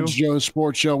the Average Joe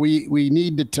Sports Show. We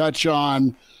need to touch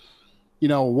on,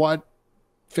 what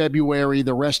February,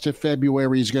 the rest of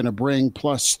February is going to bring,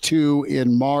 +2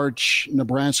 in March.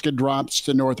 Nebraska drops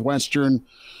to Northwestern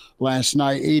last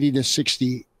night,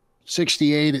 80-68.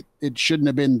 It shouldn't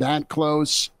have been that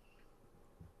close.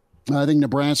 I think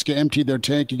Nebraska emptied their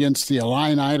tank against the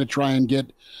Illini to try and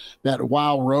get that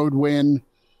wow road win.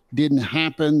 Didn't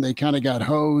happen. They kind of got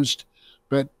hosed,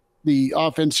 but the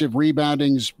offensive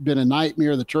rebounding's been a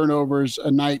nightmare. The turnovers, a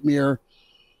nightmare.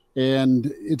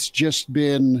 And it's just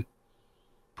been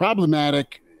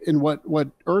problematic. And what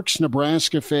irks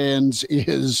Nebraska fans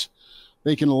is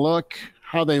they can look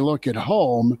how they look at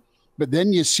home, but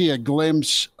then you see a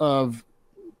glimpse of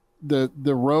the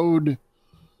road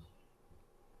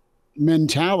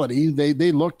mentality.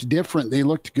 They looked different. They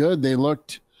looked good. They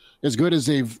looked as good as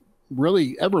they've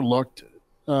really ever looked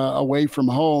away from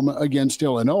home against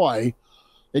Illinois.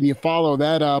 And you follow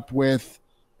that up with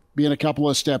being a couple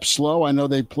of steps slow. I know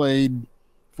they played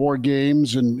 4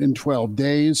 games in 12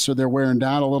 days, so they're wearing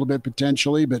down a little bit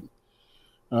potentially, but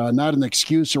not an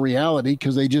excuse, a reality,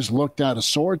 because they just looked out of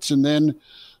sorts. And then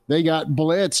they got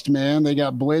blitzed, man. They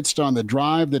got blitzed on the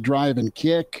drive and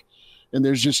kick, and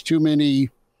there's just too many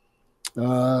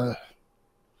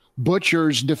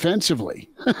butchers defensively.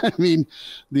 I mean,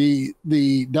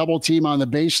 the double team on the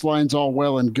baseline's all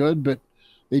well and good, but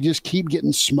they just keep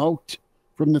getting smoked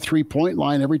from the 3-point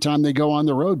line every time they go on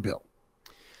the road, Bill.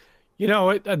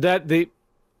 That the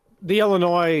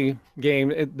Illinois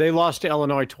game, they lost to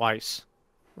Illinois twice,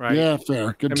 right? Yeah,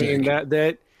 fair. Good take. I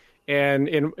mean, and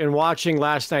in watching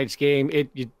last night's game,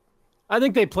 I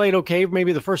think they played okay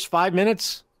maybe the first 5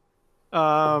 minutes.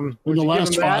 In the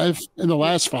last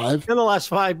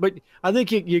five, but I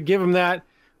think you give them that.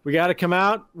 We got to come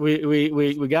out.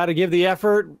 We got to give the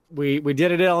effort. We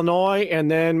did it at Illinois,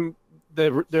 and then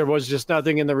there was just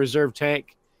nothing in the reserve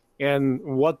tank, and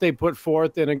what they put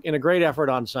forth in a great effort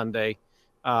on Sunday,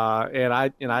 and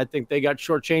I think they got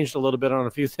shortchanged a little bit on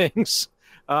a few things.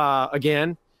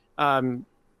 Again,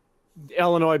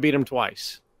 Illinois beat them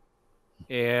twice.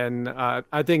 And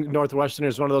I think Northwestern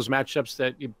is one of those matchups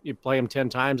that you play them 10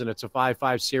 times and it's a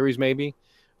 5-5 series maybe.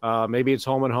 Maybe it's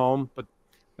home and home, but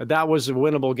That was a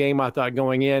winnable game, I thought,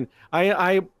 going in.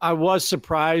 I was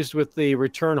surprised with the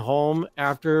return home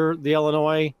after the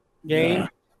Illinois game,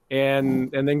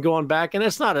 and then going back. And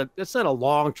it's not a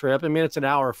long trip. I mean, it's an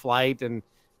hour flight, and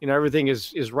everything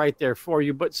is right there for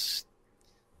you. But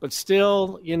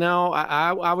still,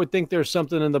 I would think there's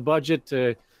something in the budget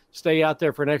to stay out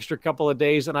there for an extra couple of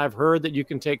days. And I've heard that you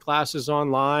can take classes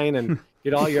online and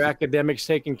get all your academics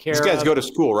taken care of. These guys go to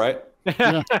school, right?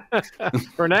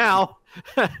 For now.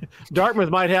 Dartmouth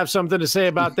might have something to say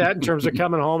about that in terms of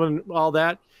coming home and all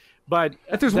that. But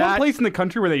if there's one place in the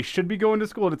country where they should be going to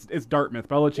school, it's Dartmouth.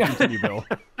 But I'll let you continue, Bill.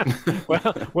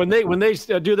 Well, when they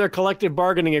do their collective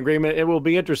bargaining agreement, it will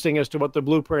be interesting as to what the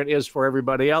blueprint is for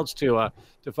everybody else to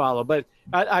follow. But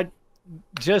I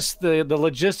just the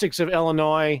logistics of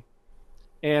Illinois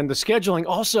and the scheduling.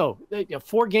 Also,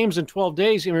 4 games in 12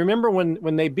 days. And remember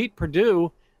when they beat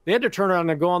Purdue, they had to turn around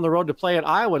and go on the road to play at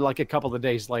Iowa like a couple of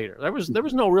days later. There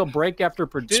was no real break after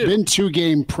Purdue. It's been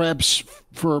 2-game preps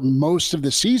for most of the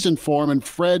season for him, and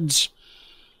Fred's,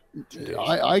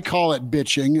 I call it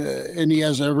bitching, and he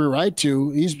has every right to.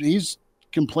 He's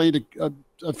complained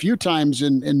a few times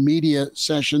in media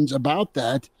sessions about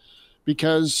that,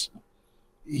 because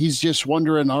he's just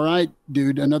wondering, all right,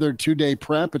 dude, another 2-day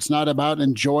prep. It's not about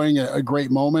enjoying a great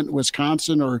moment,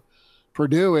 Wisconsin or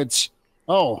Purdue. It's,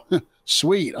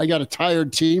 sweet, I got a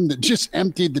tired team that just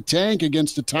emptied the tank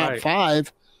against the top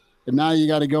 5, and now you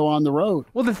got to go on the road.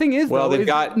 Well, the thing is, they've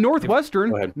got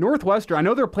Northwestern. Northwestern, I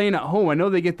know they're playing at home. I know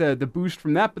they get the boost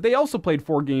from that, but they also played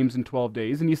 4 games in 12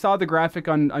 days, and you saw the graphic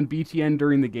on BTN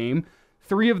during the game.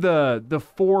 3 of the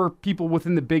 4 people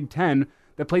within the Big Ten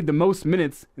that played the most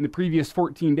minutes in the previous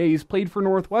 14 days played for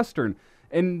Northwestern.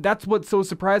 And that's what's so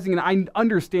surprising, and I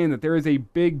understand that there is a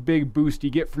big boost you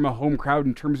get from a home crowd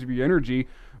in terms of your energy.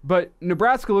 But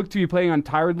Nebraska looked to be playing on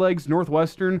tired legs.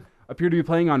 Northwestern appear to be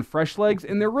playing on fresh legs,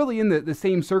 and they're really in the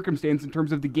same circumstance in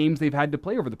terms of the games they've had to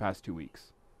play over the past 2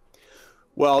 weeks.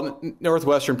 Well,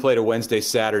 Northwestern played a Wednesday,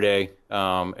 Saturday,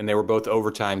 and they were both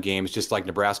overtime games, just like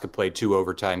Nebraska played 2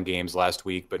 overtime games last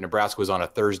week. But Nebraska was on a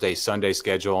Thursday, Sunday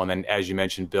schedule, and then, as you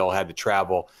mentioned, Bill had to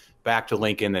travel back to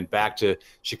Lincoln, then back to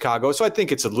Chicago. So I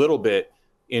think it's a little bit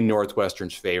in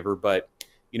Northwestern's favor. But,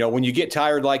 when you get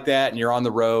tired like that and you're on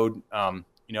the road,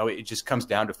 it just comes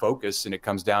down to focus, and it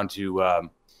comes down to,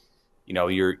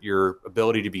 your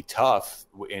ability to be tough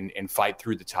and fight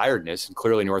through the tiredness. And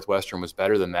clearly Northwestern was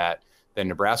better than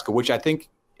Nebraska, which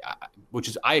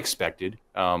I expected,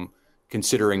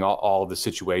 considering all of the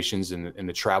situations and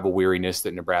the travel weariness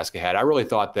that Nebraska had. I really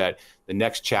thought that the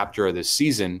next chapter of this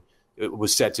season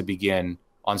was set to begin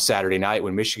on Saturday night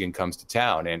when Michigan comes to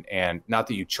town. And not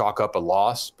that you chalk up a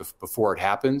loss before it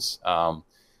happens,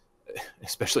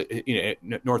 especially,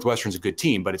 Northwestern's a good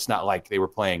team, but it's not like they were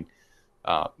playing,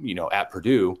 at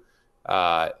Purdue.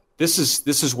 This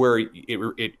is where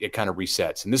it kind of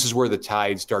resets, and this is where the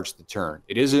tide starts to turn.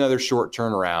 It is another short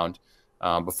turnaround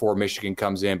before Michigan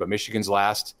comes in, but Michigan's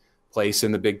last place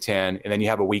in the Big Ten, and then you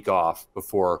have a week off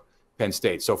before Penn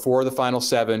State. So 4 of the final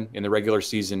 7 in the regular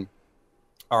season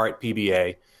are at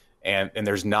PBA, and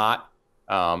there's not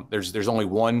there's only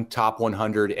one top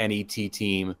 100 NET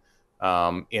team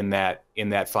in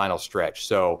that final stretch.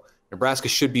 So Nebraska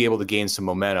should be able to gain some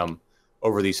momentum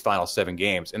over these final 7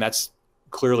 games, and that's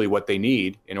clearly what they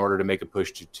need in order to make a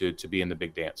push to be in the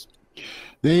big dance.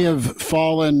 They have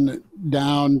fallen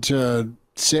down to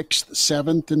 6th,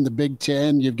 7th in the Big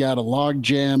Ten. You've got a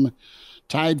logjam,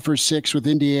 tied for 6th with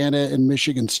Indiana and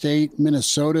Michigan State.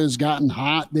 Minnesota has gotten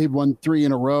hot. They've won 3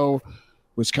 in a row.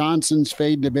 Wisconsin's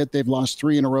fading a bit. They've lost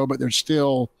 3 in a row, but they're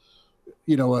still,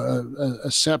 a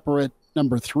separate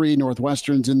number 3.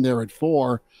 Northwestern's in there at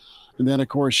 4. And then, of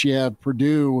course, you have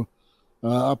Purdue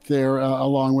up there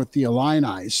along with the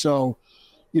Illini. So,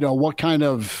 what kind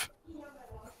of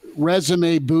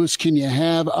resume boost can you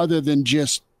have other than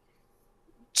just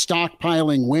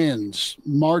stockpiling wins,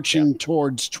 marching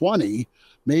towards 20,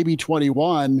 maybe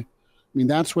 21? I mean,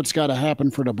 that's what's got to happen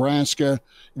for Nebraska.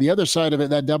 The other side of it,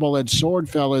 that double-edged sword,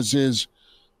 fellas, is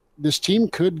this team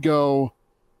could go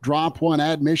drop one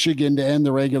at Michigan to end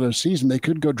the regular season. They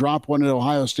could go drop one at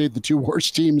Ohio State, the 2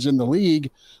 worst teams in the league.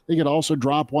 They could also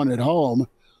drop one at home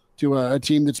to a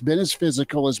team that's been as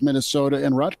physical as Minnesota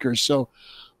and Rutgers. So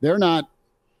they're not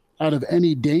out of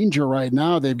any danger right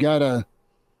now. They've got to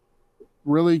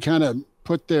really kind of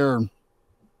put their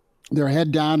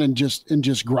head down and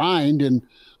just grind, and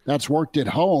that's worked at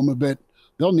home. But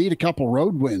they'll need a couple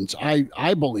road wins,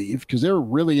 I believe, because they're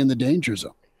really in the danger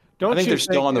zone. I think they're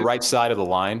still on the right side of the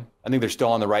line. I think they're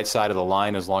still on the right side of the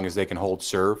line as long as they can hold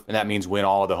serve, and that means win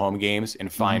all of the home games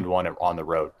and find one on the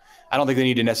road. I don't think they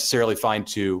need to necessarily find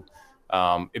 2.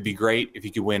 It'd be great if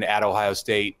you could win at Ohio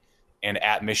State and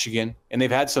at Michigan. And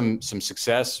they've had some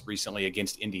success recently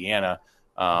against Indiana.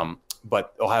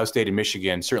 But Ohio State and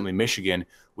Michigan, certainly Michigan,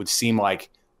 would seem like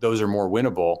those are more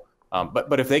winnable.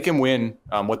 But if they can win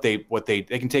they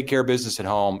can take care of business at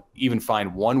home, even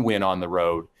find one win on the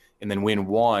road, and then win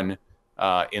one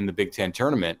in the Big Ten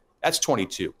tournament, that's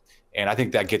 22. And I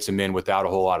think that gets them in without a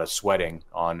whole lot of sweating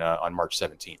on March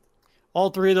 17th. All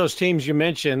three of those teams you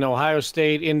mentioned, Ohio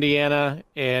State, Indiana,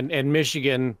 and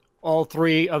Michigan, all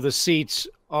three of the seats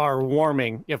are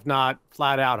warming, if not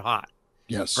flat out hot.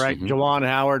 Yes. Right. Mm-hmm. Juwan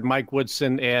Howard, Mike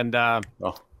Woodson, and at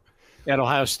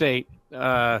Ohio State,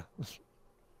 head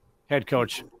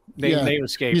coach. Name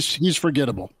escapes. He's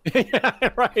forgettable. Yeah,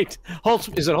 right.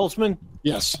 Is it Holtzman?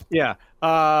 Yes. Yeah.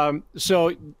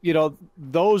 So,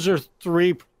 those are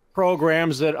three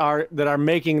programs that are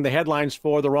making the headlines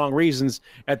for the wrong reasons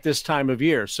at this time of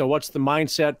year. So what's the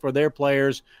mindset for their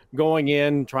players going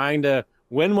in, trying to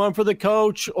win one for the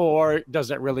coach, or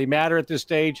does it really matter at this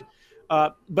stage?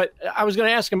 But I was going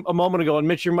to ask him a moment ago, and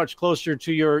Mitch, you're much closer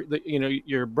to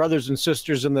your brothers and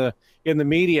sisters in the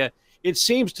media. It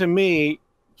seems to me,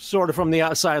 sort of from the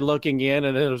outside looking in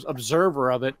and an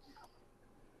observer of it,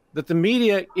 that the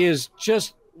media is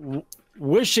just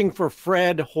wishing for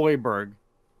Fred Hoiberg,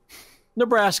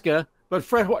 Nebraska, but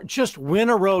Fred, just win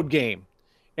a road game,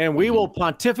 and we will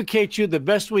pontificate you the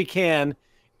best we can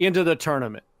into the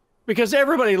tournament, because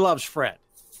everybody loves Fred.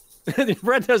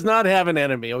 Fred does not have an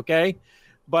enemy, okay?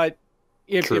 But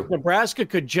if Nebraska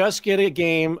could just get a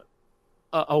game,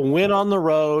 a win on the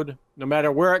road, no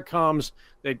matter where it comes,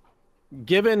 that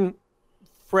given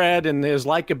Fred and his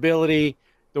likability,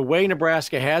 the way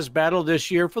Nebraska has battled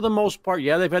this year, for the most part,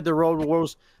 yeah, they've had the road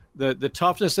wars, the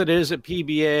toughness that is at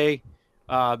PBA.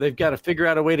 They've got to figure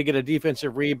out a way to get a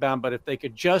defensive rebound, but if they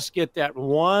could just get that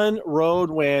one road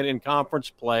win in conference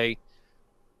play,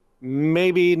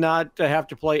 maybe not to have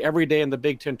to play every day in the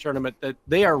Big Ten tournament, that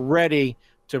they are ready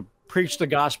to preach the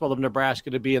gospel of Nebraska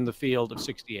to be in the field of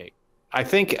 68. I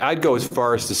think I'd go as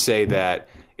far as to say that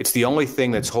it's the only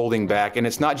thing that's holding back, and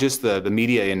it's not just the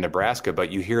media in Nebraska,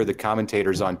 but you hear the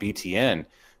commentators on BTN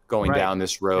going down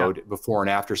this road before and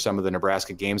after some of the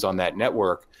Nebraska games on that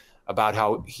network about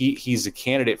how he's a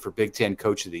candidate for Big Ten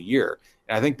Coach of the Year.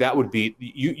 And I think that would be,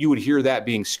 you would hear that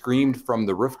being screamed from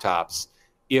the rooftops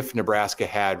if Nebraska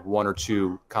had one or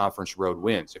two conference road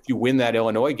wins. If you win that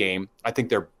Illinois game, I think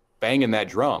they're banging that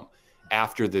drum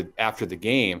after the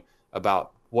game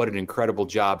about what an incredible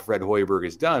job Fred Hoiberg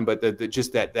has done. But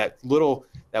just that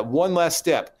one last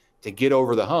step to get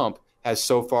over the hump has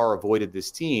so far avoided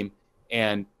this team.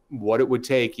 And what it would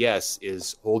take, yes,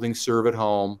 is holding serve at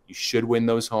home. You should win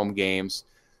those home games.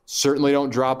 Certainly don't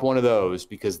drop one of those,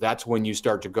 because that's when you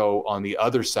start to go on the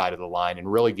other side of the line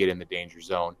and really get in the danger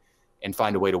zone and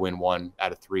find a way to win 1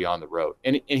 out of 3 on the road.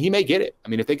 And he may get it. I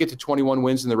mean, if they get to 21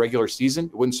 wins in the regular season,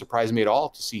 it wouldn't surprise me at all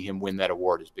to see him win that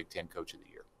award as Big Ten Coach of the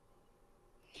Year.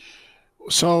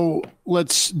 So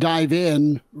let's dive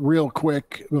in real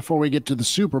quick before we get to the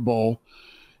Super Bowl.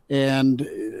 And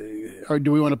or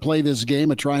do we want to play this game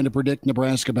of trying to predict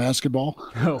Nebraska basketball?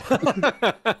 No.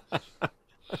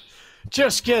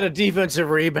 Just get a defensive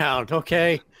rebound,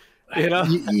 okay?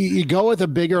 You go with a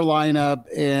bigger lineup,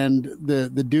 and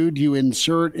the dude you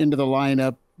insert into the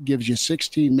lineup gives you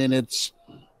 16 minutes,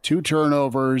 2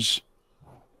 turnovers,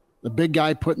 the big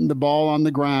guy putting the ball on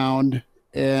the ground,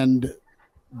 and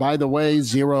by the way,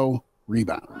 0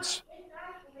 rebounds.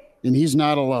 And he's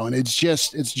not alone. It's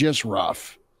just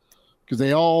rough, because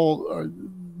they all are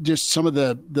just some of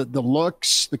the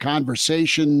looks, the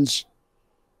conversations,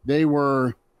 they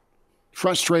were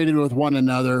frustrated with one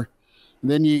another. And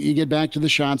then you get back to the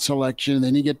shot selection, and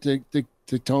then you get to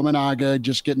Tominaga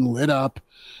just getting lit up.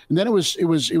 And then it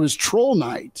was troll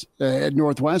night at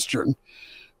Northwestern,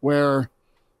 where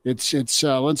it's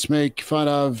let's make fun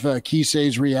of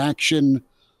Kisei's reaction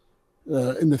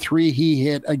in the 3 he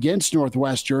hit against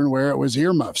Northwestern, where it was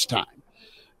earmuffs time.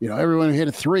 Everyone who hit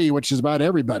a 3, which is about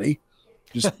everybody,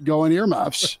 just going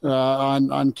earmuffs on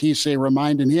Kisei,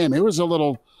 reminding him. It was a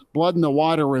little blood in the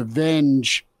water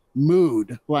revenge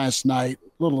mood last night,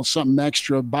 a little something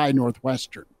extra by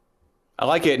Northwestern. I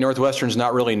like it. Northwestern's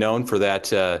not really known for that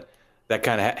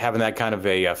kind of having that kind of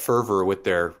a fervor with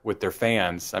their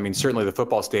fans. I mean, certainly the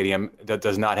football stadium that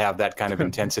does not have that kind of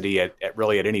intensity at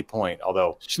any point.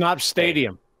 Although Schnapps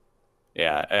Stadium.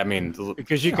 Yeah, I mean,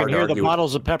 because you can hear the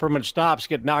bottles of peppermint schnapps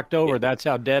get knocked over. That's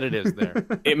how dead it is there.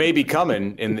 It may be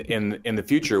coming in the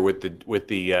future with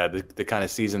the kind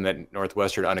of season that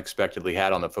Northwestern unexpectedly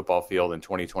had on the football field in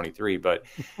 2023. But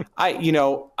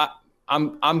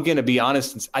I'm going to be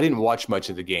honest. I didn't watch much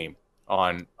of the game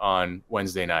on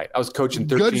Wednesday night. I was coaching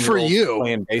 13-year-olds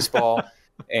playing baseball,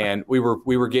 and we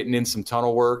were getting in some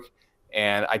tunnel work.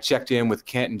 And I checked in with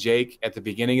Kent and Jake at the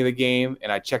beginning of the game,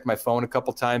 and I checked my phone a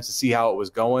couple times to see how it was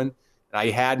going. And I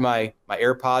had my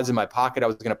AirPods in my pocket. I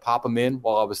was going to pop them in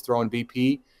while I was throwing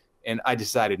BP, and I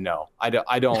decided no, I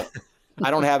don't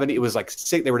have any. It was like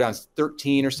 6. They were down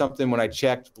 13 or something when I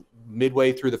checked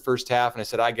midway through the first half, and I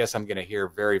said, I guess I'm going to hear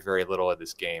very, very little of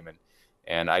this game.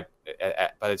 And I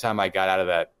by the time I got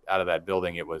out of that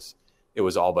building, it was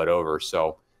all but over.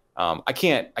 So. I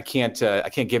can't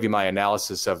give you my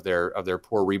analysis of their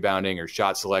poor rebounding or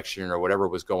shot selection or whatever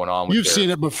was going on. You've seen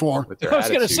it before. I was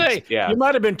going to say, you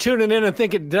might have been tuning in and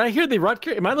thinking, did I hear the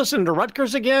Rutgers? Am I listening to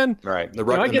Rutgers again? Right. Did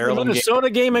I get the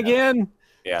Minnesota game again?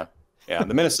 Yeah.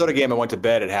 The Minnesota game, I went to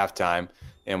bed at halftime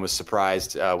and was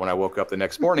surprised when I woke up the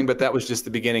next morning. But that was just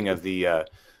the beginning of the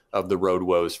road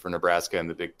woes for Nebraska and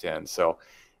the Big Ten. So.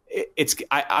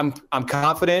 I'm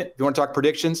confident. If you want to talk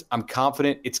predictions, I'm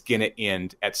confident it's going to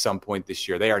end at some point this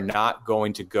year. They are not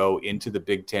going to go into the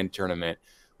Big Ten tournament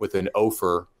with an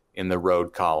offer in the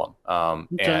road column.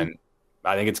 And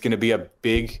I think it's going to be a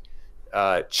big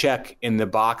check in the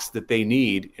box that they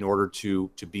need in order to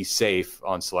be safe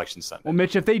on Selection Sunday. Well,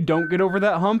 Mitch, if they don't get over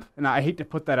that hump, and I hate to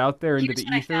put that out there into the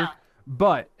ether,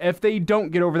 but if they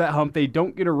don't get over that hump, they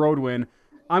don't get a road win,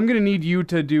 I'm going to need you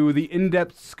to do the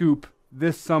in-depth scoop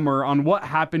this summer on what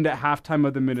happened at halftime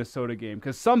of the Minnesota game,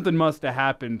 because something must have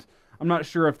happened. I'm not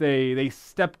sure if they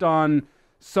stepped on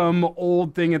some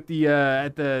old thing at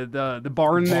the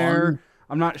barn there.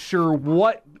 I'm not sure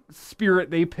what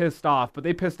spirit they pissed off, but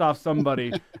they pissed off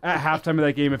somebody at halftime of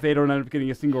that game if they don't end up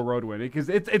getting a single road win, because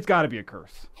it's got to be a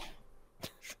curse.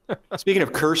 Speaking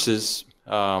of curses,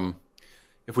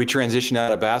 if we transition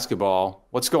out of basketball,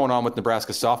 what's going on with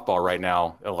Nebraska softball right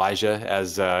now, Elijah,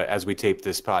 as we tape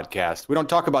this podcast? We don't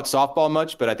talk about softball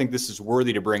much, but I think this is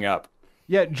worthy to bring up.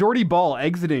 Yeah, Jordy Ball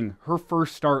exiting her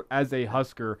first start as a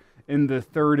Husker in the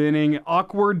third inning.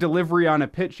 Awkward delivery on a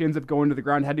pitch. She ends up going to the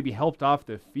ground, had to be helped off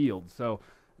the field. So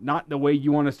not the way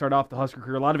you want to start off the Husker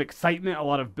career. A lot of excitement, a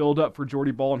lot of build-up for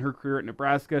Jordy Ball in her career at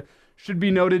Nebraska. Should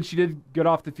be noted, she did get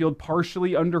off the field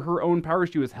partially under her own power.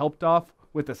 She was helped off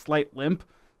with a slight limp.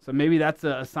 So maybe that's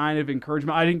a sign of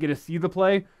encouragement. I didn't get to see the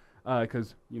play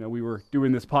because we were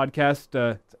doing this podcast.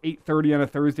 It's 8:30 on a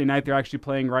Thursday night. They're actually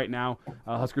playing right now.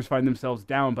 Huskers find themselves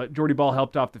down, but Jordy Ball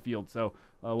helped off the field. So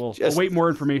we'll wait more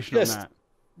information on that.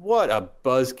 What a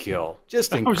buzzkill.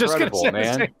 Just incredible, I was just gonna say man.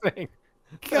 the same thing.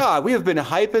 God, we have been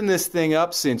hyping this thing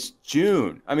up since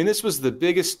June. I mean, this was the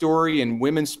biggest story in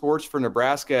women's sports for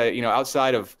Nebraska,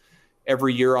 outside of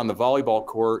every year on the volleyball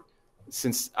court.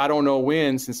 Since I don't know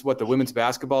when, since the women's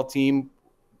basketball team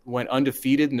went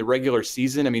undefeated in the regular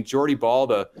season. I mean, Jordy Ball,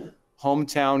 the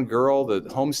hometown girl, the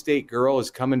home state girl,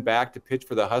 is coming back to pitch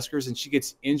for the Huskers, and she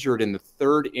gets injured in the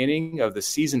third inning of the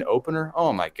season opener.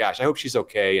 Oh my gosh, I hope she's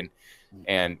okay,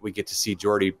 and we get to see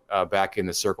Jordy back in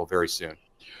the circle very soon.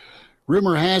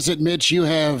 Rumor has it, Mitch, you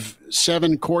have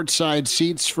 7 courtside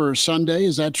seats for Sunday.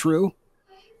 Is that true?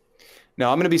 No,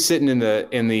 I'm going to be sitting in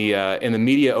the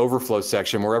media overflow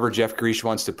section, wherever Jeff Greash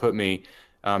wants to put me,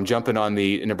 jumping on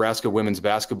the Nebraska women's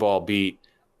basketball beat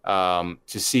to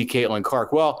see Caitlin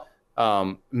Clark. Well,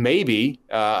 maybe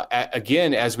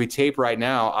again, as we tape right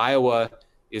now, Iowa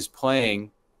is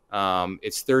playing.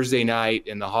 It's Thursday night,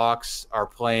 and the Hawks are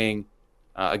playing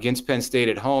against Penn State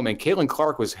at home. And Caitlin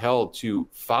Clark was held to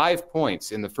 5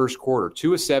 points in the first quarter,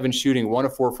 2 of 7 shooting, 1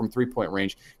 of 4 from 3-point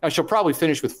range. Now she'll probably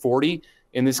finish with 40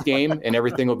 in this game, and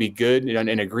everything will be good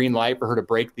and a green light for her to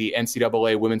break the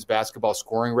NCAA women's basketball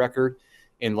scoring record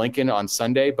in Lincoln on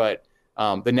Sunday. But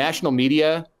the national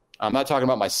media, I'm not talking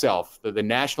about myself, the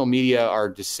national media are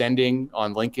descending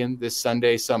on Lincoln this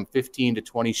Sunday, some 15 to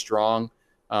 20 strong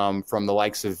from the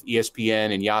likes of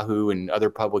ESPN and Yahoo and other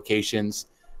publications.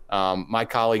 My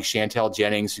colleague Chantel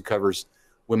Jennings, who covers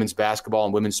women's basketball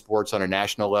and women's sports on a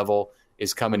national level,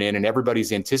 is coming in, and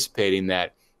everybody's anticipating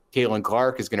that Caitlin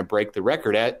Clark is going to break the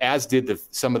record, as did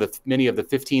many of the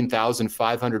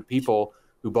 15,500 people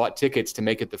who bought tickets to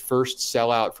make it the first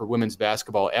sellout for women's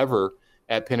basketball ever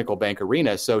at Pinnacle Bank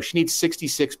Arena. So she needs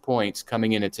 66 points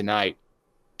coming in tonight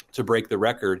to break the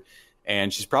record,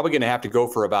 and she's probably going to have to go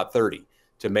for about 30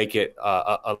 to make it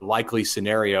a likely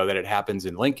scenario that it happens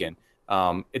in Lincoln.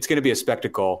 It's going to be a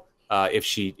spectacle if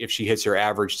she hits her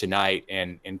average tonight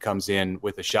and comes in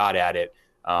with a shot at it.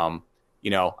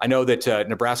 I know that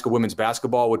Nebraska women's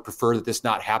basketball would prefer that this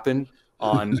not happen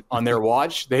on their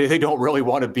watch. They don't really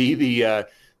want to be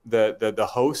the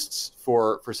hosts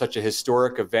for such a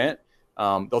historic event.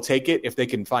 They'll take it if they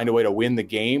can find a way to win the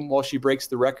game while she breaks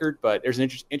the record. But there's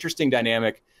an interesting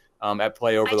dynamic at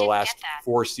play over the last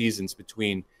 4 seasons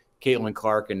between Caitlin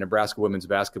Clark and Nebraska women's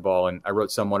basketball. And I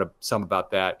wrote some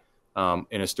about that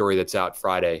in a story that's out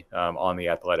Friday on The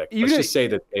Athletic. Let's just say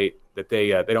that they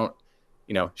don't,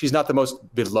 she's not the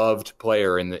most beloved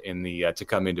player in the to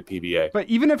come into PBA. But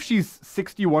even if she's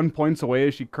 61 points away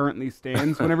as she currently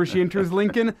stands, whenever she enters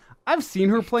Lincoln, I've seen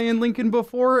her play in Lincoln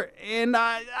before, and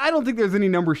I don't think there's any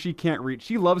number she can't reach.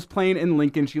 She loves playing in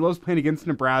Lincoln. She loves playing against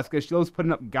Nebraska. She loves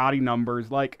putting up gaudy numbers.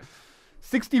 Like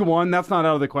 61, that's not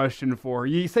out of the question for her.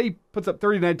 You say he puts up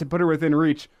 39 to put her within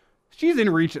reach. She's in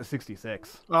reach at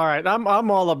 66. All right, I'm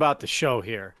all about the show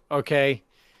here, okay?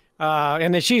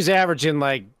 And then she's averaging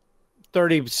like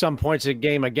 30-some points a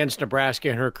game against Nebraska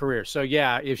in her career. So,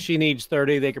 yeah, if she needs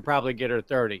 30, they could probably get her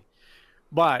 30.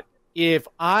 But if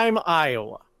I'm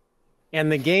Iowa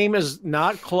and the game is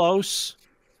not close,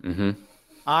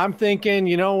 I'm thinking,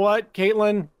 you know what,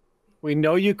 Caitlin, we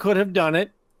know you could have done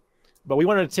it, but we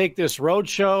want to take this road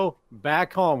show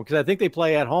back home because I think they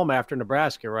play at home after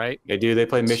Nebraska, right? They do. They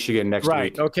play Michigan next week.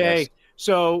 Right, okay. Yes.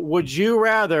 So would you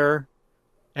rather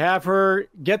have her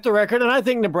get the record? And I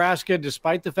think Nebraska,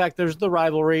 despite the fact there's the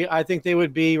rivalry, I think they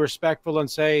would be respectful and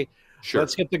say, sure,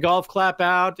 let's get the golf clap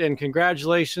out and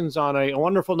congratulations on a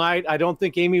wonderful night. I don't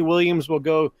think Amy Williams will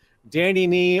go dandy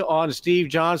knee on Steve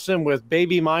Johnson with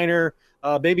baby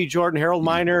Jordan Harold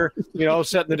Minor,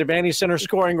 setting the Devaney Center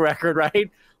scoring record, right?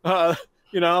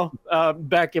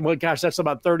 Back in, that's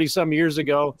about 30-some years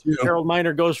ago. Yeah. Harold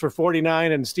Minor goes for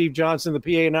 49, and Steve Johnson, the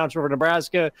PA announcer for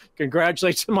Nebraska,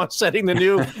 congratulates him on setting the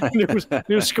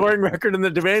new scoring record in the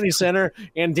Devaney Center.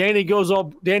 And Danny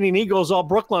Nee goes all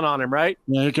Brooklyn on him, right?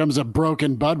 Yeah, here comes a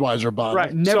broken Budweiser bottle.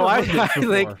 Right. So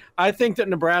I think that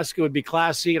Nebraska would be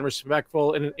classy and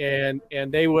respectful, and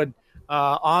they would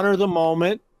honor the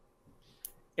moment,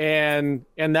 and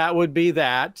that would be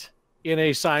that. In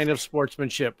a sign of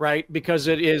sportsmanship, right? Because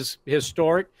it is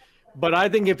historic. But I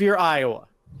think if you're Iowa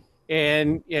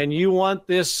and you want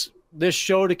this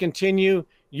show to continue,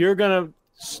 you're going to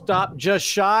stop just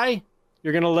shy.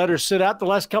 You're going to let her sit out the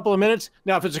last couple of minutes.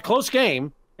 Now, if it's a close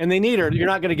game and they need her, you're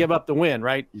not going to give up the win,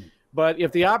 right? But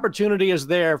if the opportunity is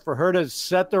there for her to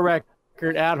set the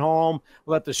record at home,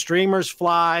 let the streamers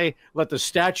fly, let the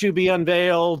statue be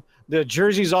unveiled, the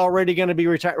jersey's already going to be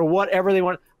retired, or whatever they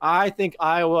want, I think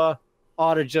Iowa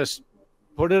ought to just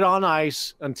put it on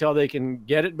ice until they can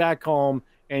get it back home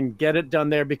and get it done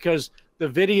there, because the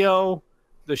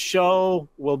show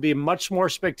will be much more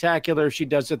spectacular if she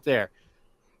does it there.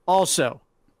 Also,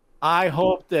 I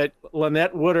hope that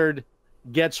Lynette Woodard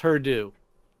gets her due,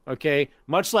 okay?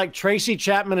 Much like Tracy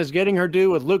Chapman is getting her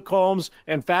due with Luke Combs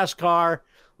and Fast Car,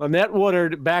 Lynette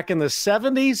Woodard back in the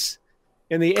 70s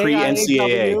in the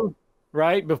AIAW,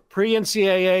 right?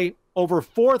 Pre-NCAA, over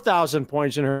 4,000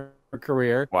 points in her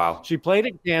career. Wow. She played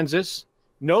at Kansas,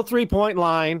 no three-point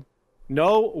line,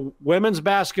 no women's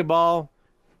basketball,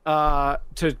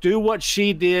 to do what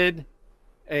she did,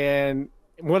 and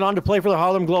went on to play for the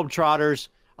Harlem Globetrotters.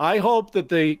 I hope that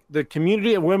the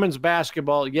community of women's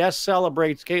basketball, yes,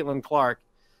 celebrates Caitlin Clark,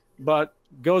 but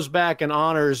goes back and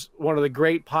honors one of the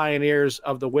great pioneers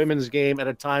of the women's game at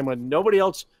a time when nobody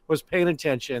else was paying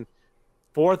attention.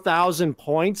 4,000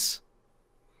 points.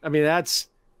 I mean, that's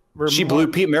She blew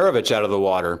Pete Maravich out of the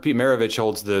water. Pete Maravich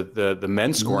holds the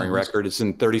men's scoring record. It's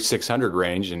in 3,600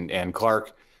 range, and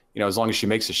Clark, as long as she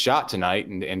makes a shot tonight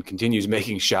and continues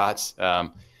making shots,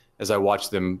 as I watch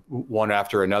them one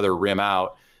after another rim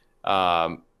out,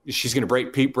 she's going to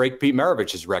break Pete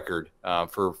Maravich's record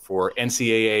for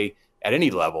NCAA at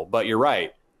any level. But you're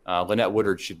right, Lynette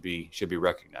Woodard should be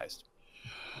recognized.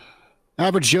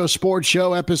 Average Joe Sports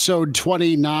Show, episode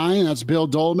 29. That's Bill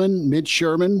Doleman, Mitch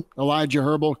Sherman, Elijah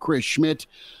Herbel, Chris Schmidt.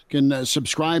 Can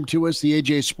subscribe to us, the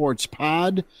AJ Sports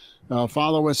Pod.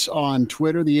 Follow us on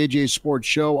Twitter, the AJ Sports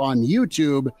Show on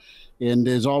YouTube. And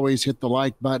as always, hit the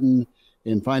like button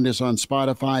and find us on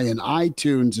Spotify and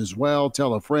iTunes as well.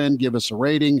 Tell a friend, give us a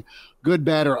rating, good,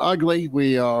 bad, or ugly.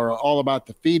 We are all about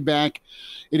the feedback.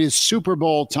 It is Super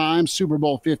Bowl time, Super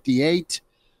Bowl 58.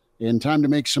 And time to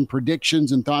make some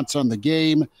predictions and thoughts on the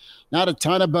game. Not a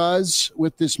ton of buzz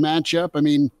with this matchup. I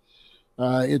mean,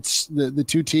 it's the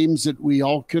two teams that we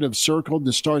all could have circled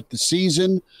to start the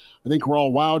season. I think we're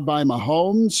all wowed by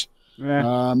Mahomes.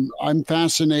 Yeah. I'm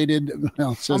fascinated.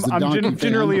 Well, I'm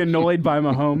generally annoyed by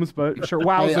Mahomes, but sure,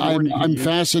 wow's the word. I'm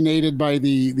fascinated by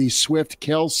the Swift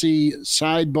Kelsey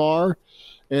sidebar.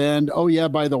 And, oh, yeah,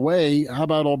 by the way, how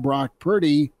about old Brock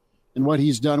Purdy and what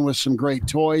he's done with some great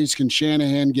toys? Can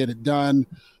Shanahan get it done?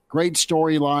 Great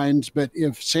storylines. But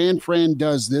if San Fran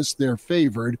does this, they're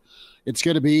favored. It's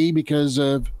going to be because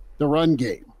of the run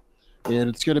game. And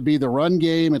it's going to be the run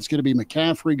game. It's going to be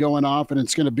McCaffrey going off, and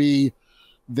it's going to be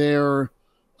their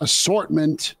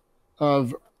assortment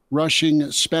of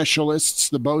rushing specialists,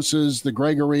 the Bosas, the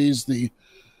Gregorys, the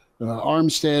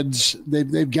Armsteads.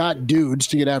 They've got dudes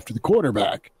to get after the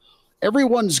quarterback.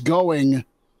 Everyone's going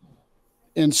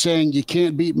and saying you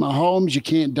can't beat Mahomes, you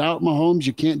can't doubt Mahomes,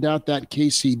 you can't doubt that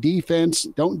KC defense.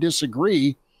 Don't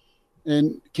disagree.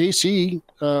 And KC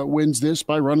wins this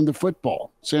by running the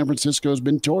football. San Francisco's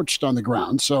been torched on the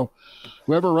ground. So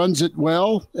whoever runs it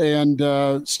well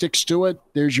and sticks to it,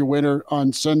 there's your winner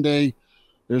on Sunday.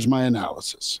 There's my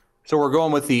analysis. So we're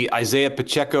going with the Isaiah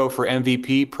Pacheco for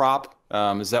MVP prop.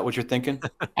 Is that what you're thinking?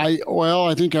 I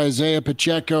think Isaiah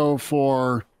Pacheco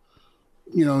for,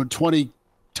 20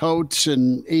 totes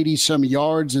and 80-some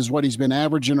yards is what he's been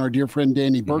averaging. Our dear friend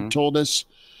Danny Burke told us.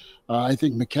 I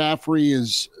think McCaffrey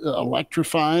is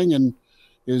electrifying, and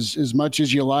is as much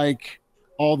as you like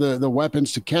all the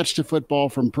weapons to catch the football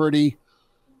from Purdy.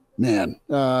 Man,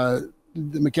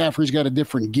 McCaffrey's got a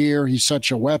different gear. He's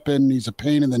such a weapon. He's a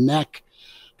pain in the neck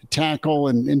to tackle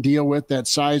and deal with, that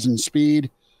size and speed.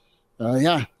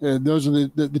 Those are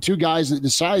the two guys that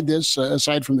decide this,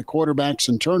 aside from the quarterbacks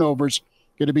and turnovers,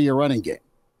 going to be your running game.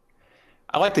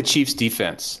 I like the Chiefs'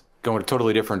 defense going a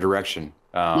totally different direction.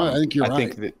 I think you're right. I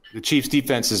think that the Chiefs'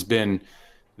 defense has been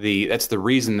that's the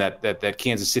reason that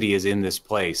Kansas City is in this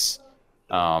place.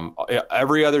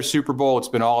 Every other Super Bowl, it's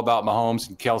been all about Mahomes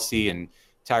and Kelsey and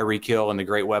Tyreek Hill and the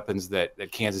great weapons that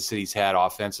Kansas City's had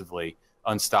offensively,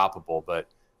 unstoppable. But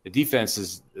these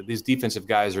defensive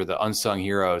guys are the unsung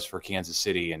heroes for Kansas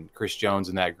City, and Chris Jones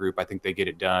and that group. I think they get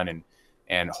it done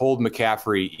and hold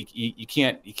McCaffrey. You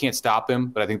can't stop him,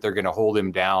 but I think they're going to hold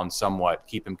him down somewhat,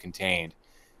 keep him contained.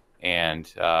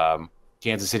 And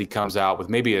Kansas City comes out with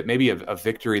maybe a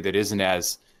victory that isn't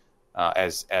as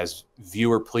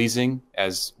viewer pleasing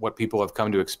as what people have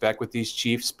come to expect with these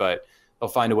Chiefs, but they'll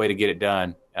find a way to get it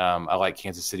done. I like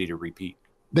Kansas City to repeat.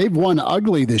 They've won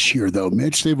ugly this year, though,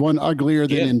 Mitch. They've won uglier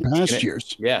than in past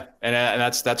years. Yeah, and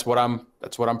that's what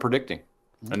I'm predicting.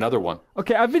 Another one.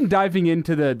 Okay, I've been diving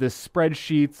into the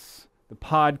spreadsheets, the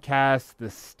podcasts, the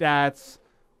stats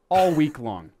all week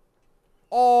long.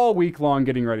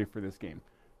 Getting ready for this game.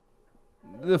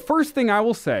 The first thing I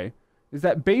will say is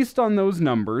that based on those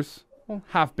numbers,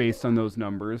 half based on those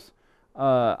numbers,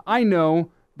 I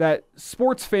know that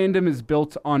sports fandom is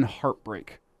built on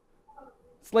heartbreak.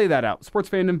 Let's lay that out. Sports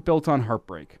fandom built on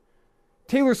heartbreak.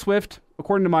 Taylor Swift,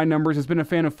 according to my numbers, has been a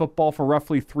fan of football for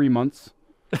roughly 3 months.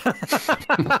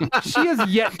 She has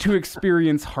yet to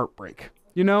experience heartbreak.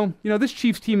 This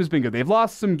Chiefs team has been good. They've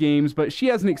lost some games, but she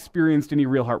hasn't experienced any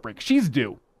real heartbreak. She's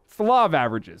due. It's the law of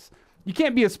averages. You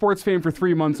can't be a sports fan for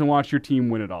 3 months and watch your team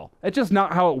win it all. That's just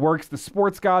not how it works. The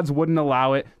sports gods wouldn't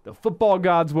allow it. The football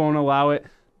gods won't allow it.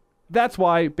 That's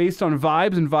why, based on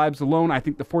vibes and vibes alone, I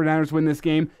think the 49ers win this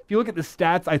game. If you look at the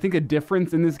stats, I think a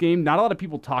difference in this game, not a lot of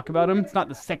people talk about them. It's not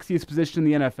the sexiest position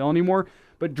in the NFL anymore.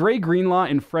 But Dre Greenlaw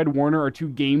and Fred Warner are two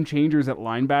game changers at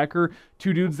linebacker,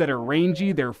 two dudes that are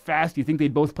rangy, they're fast. You think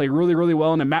they'd both play really, really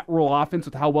well in a Matt Rhule offense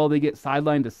with how well they get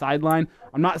sideline to sideline.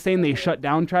 I'm not saying they shut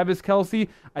down Travis Kelce.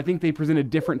 I think they present a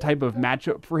different type of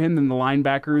matchup for him than the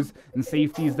linebackers and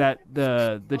safeties that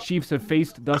the Chiefs have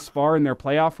faced thus far in their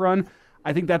playoff run.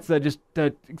 I think that's just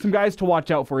some guys to watch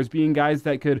out for, as being guys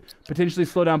that could potentially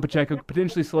slow down Pacheco,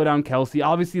 potentially slow down Kelce.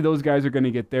 Obviously, those guys are going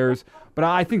to get theirs. But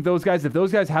I think those guys, if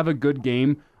those guys have a good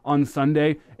game on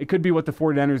Sunday, it could be what the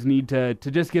 49ers need to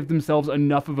just give themselves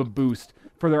enough of a boost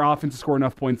for their offense to score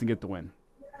enough points and get the win.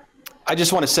 I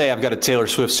just want to say I've got a Taylor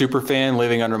Swift super fan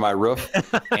living under my roof,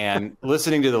 and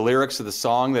listening to the lyrics of the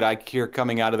song that I hear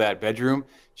coming out of that bedroom,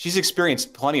 she's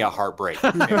experienced plenty of heartbreak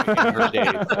in her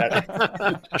days.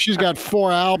 She's got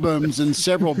 4 albums and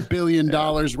several $1 billion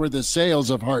worth of sales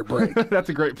of heartbreak. That's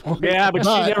a great point. Yeah, but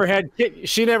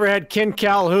she never had Ken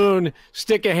Calhoun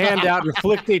stick a hand out and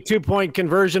flick the 2-point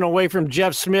conversion away from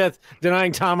Jeff Smith,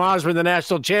 denying Tom Osborne the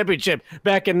national championship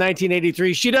back in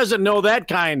 1983. She doesn't know that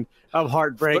kind of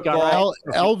heartbreak.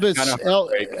 Elvis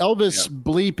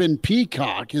bleeping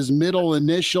Peacock. His middle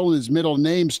initial, his middle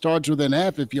name starts with an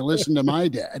F. If you listen to my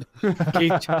dad,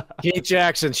 Keith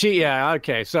Jackson.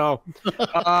 Okay. So,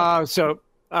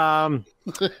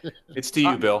 it's to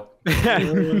you, Bill.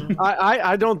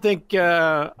 I don't think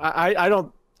I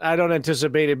don't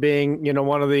anticipate it being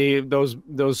one of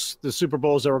the Super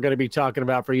Bowls that we're going to be talking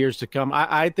about for years to come.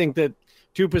 I think that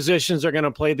two positions are going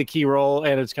to play the key role,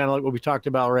 and it's kind of like what we talked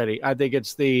about already. I think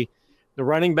it's the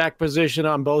running back position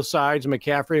on both sides,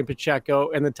 McCaffrey and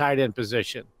Pacheco, and the tight end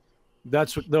position.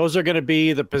 Those are going to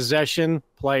be the possession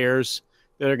players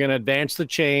that are going to advance the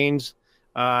chains.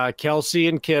 Kelce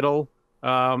and Kittle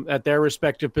at their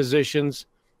respective positions.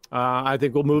 I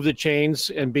think we'll move the chains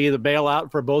and be the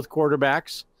bailout for both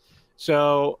quarterbacks.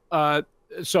 So I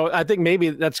think maybe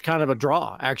that's kind of a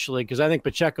draw, actually, because I think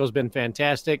Pacheco's been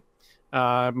fantastic.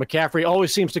 McCaffrey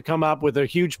always seems to come up with a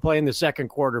huge play in the second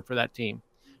quarter for that team,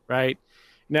 right?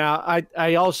 Now,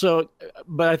 I also –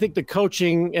 but I think the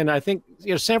coaching, and I think,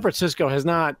 San Francisco has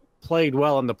not played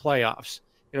well in the playoffs.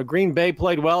 Green Bay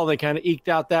played well. They kind of eked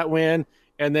out that win.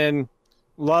 And then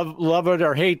love it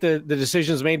or hate the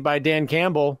decisions made by Dan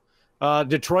Campbell,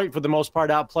 Detroit, for the most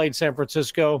part, outplayed San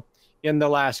Francisco in the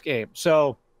last game.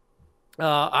 So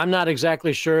I'm not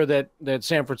exactly sure that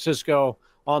San Francisco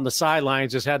on the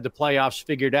sidelines has had the playoffs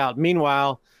figured out.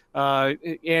 Meanwhile,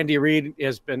 Andy Reid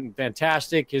has been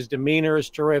fantastic. His demeanor is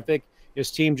terrific.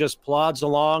 His team just plods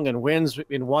along and wins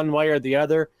in one way or the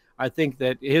other. I think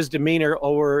that his demeanor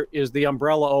is the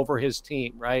umbrella over his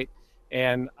team, right?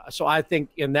 And so I think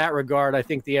in that regard, I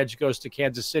think the edge goes to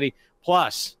Kansas City.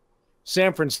 Plus,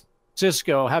 San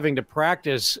Francisco having to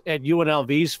practice at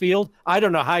UNLV's field, I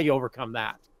don't know how you overcome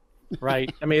that,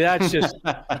 right? I mean, that's just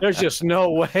there's just no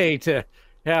way to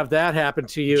have that happen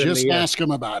to you. Just ask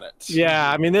them about it.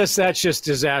 Yeah, I mean, that's just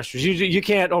disastrous. You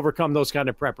can't overcome those kind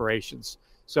of preparations.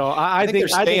 So I think they're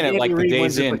staying at like the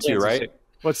days in too, right?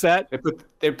 What's that?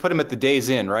 They put him at the days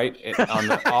in, right? It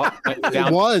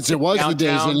was the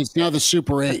days in. It's now the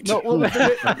Super 8. No, well,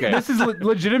 okay. This is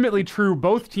legitimately true.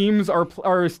 Both teams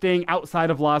are staying outside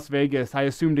of Las Vegas, I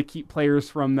assume, to keep players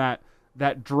from that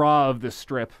draw of the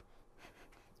Strip.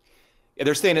 Yeah,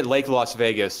 they're staying at Lake Las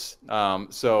Vegas,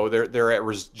 so they're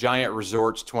at giant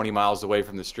resorts 20 miles away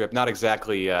from the Strip. Not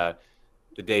exactly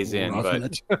the days in,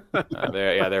 but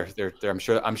they're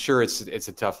I'm sure it's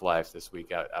a tough life this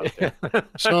week out there.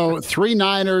 So 3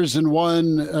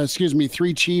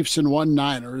 Chiefs and 1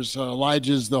 Niners.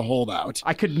 Elijah's the holdout.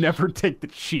 I could never take the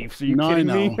Chiefs. Are you kidding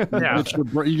me? Yeah.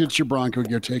 You get your Bronco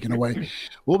gear taken away.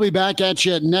 We'll be back at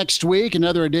you next week.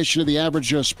 Another edition of the Average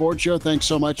Joe Sports Show. Thanks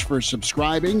so much for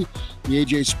subscribing. The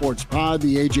AJ Sports Pod,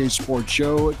 the AJ Sports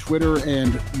Show, Twitter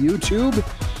and YouTube.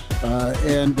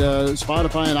 And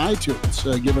Spotify and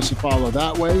iTunes. Give us a follow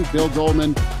that way. Bill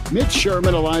Doleman, Mitch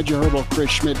Sherman, Elijah Herbel, Chris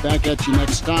Schmidt. Back at you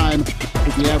next time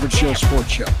with the Average Joe Sports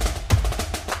Show.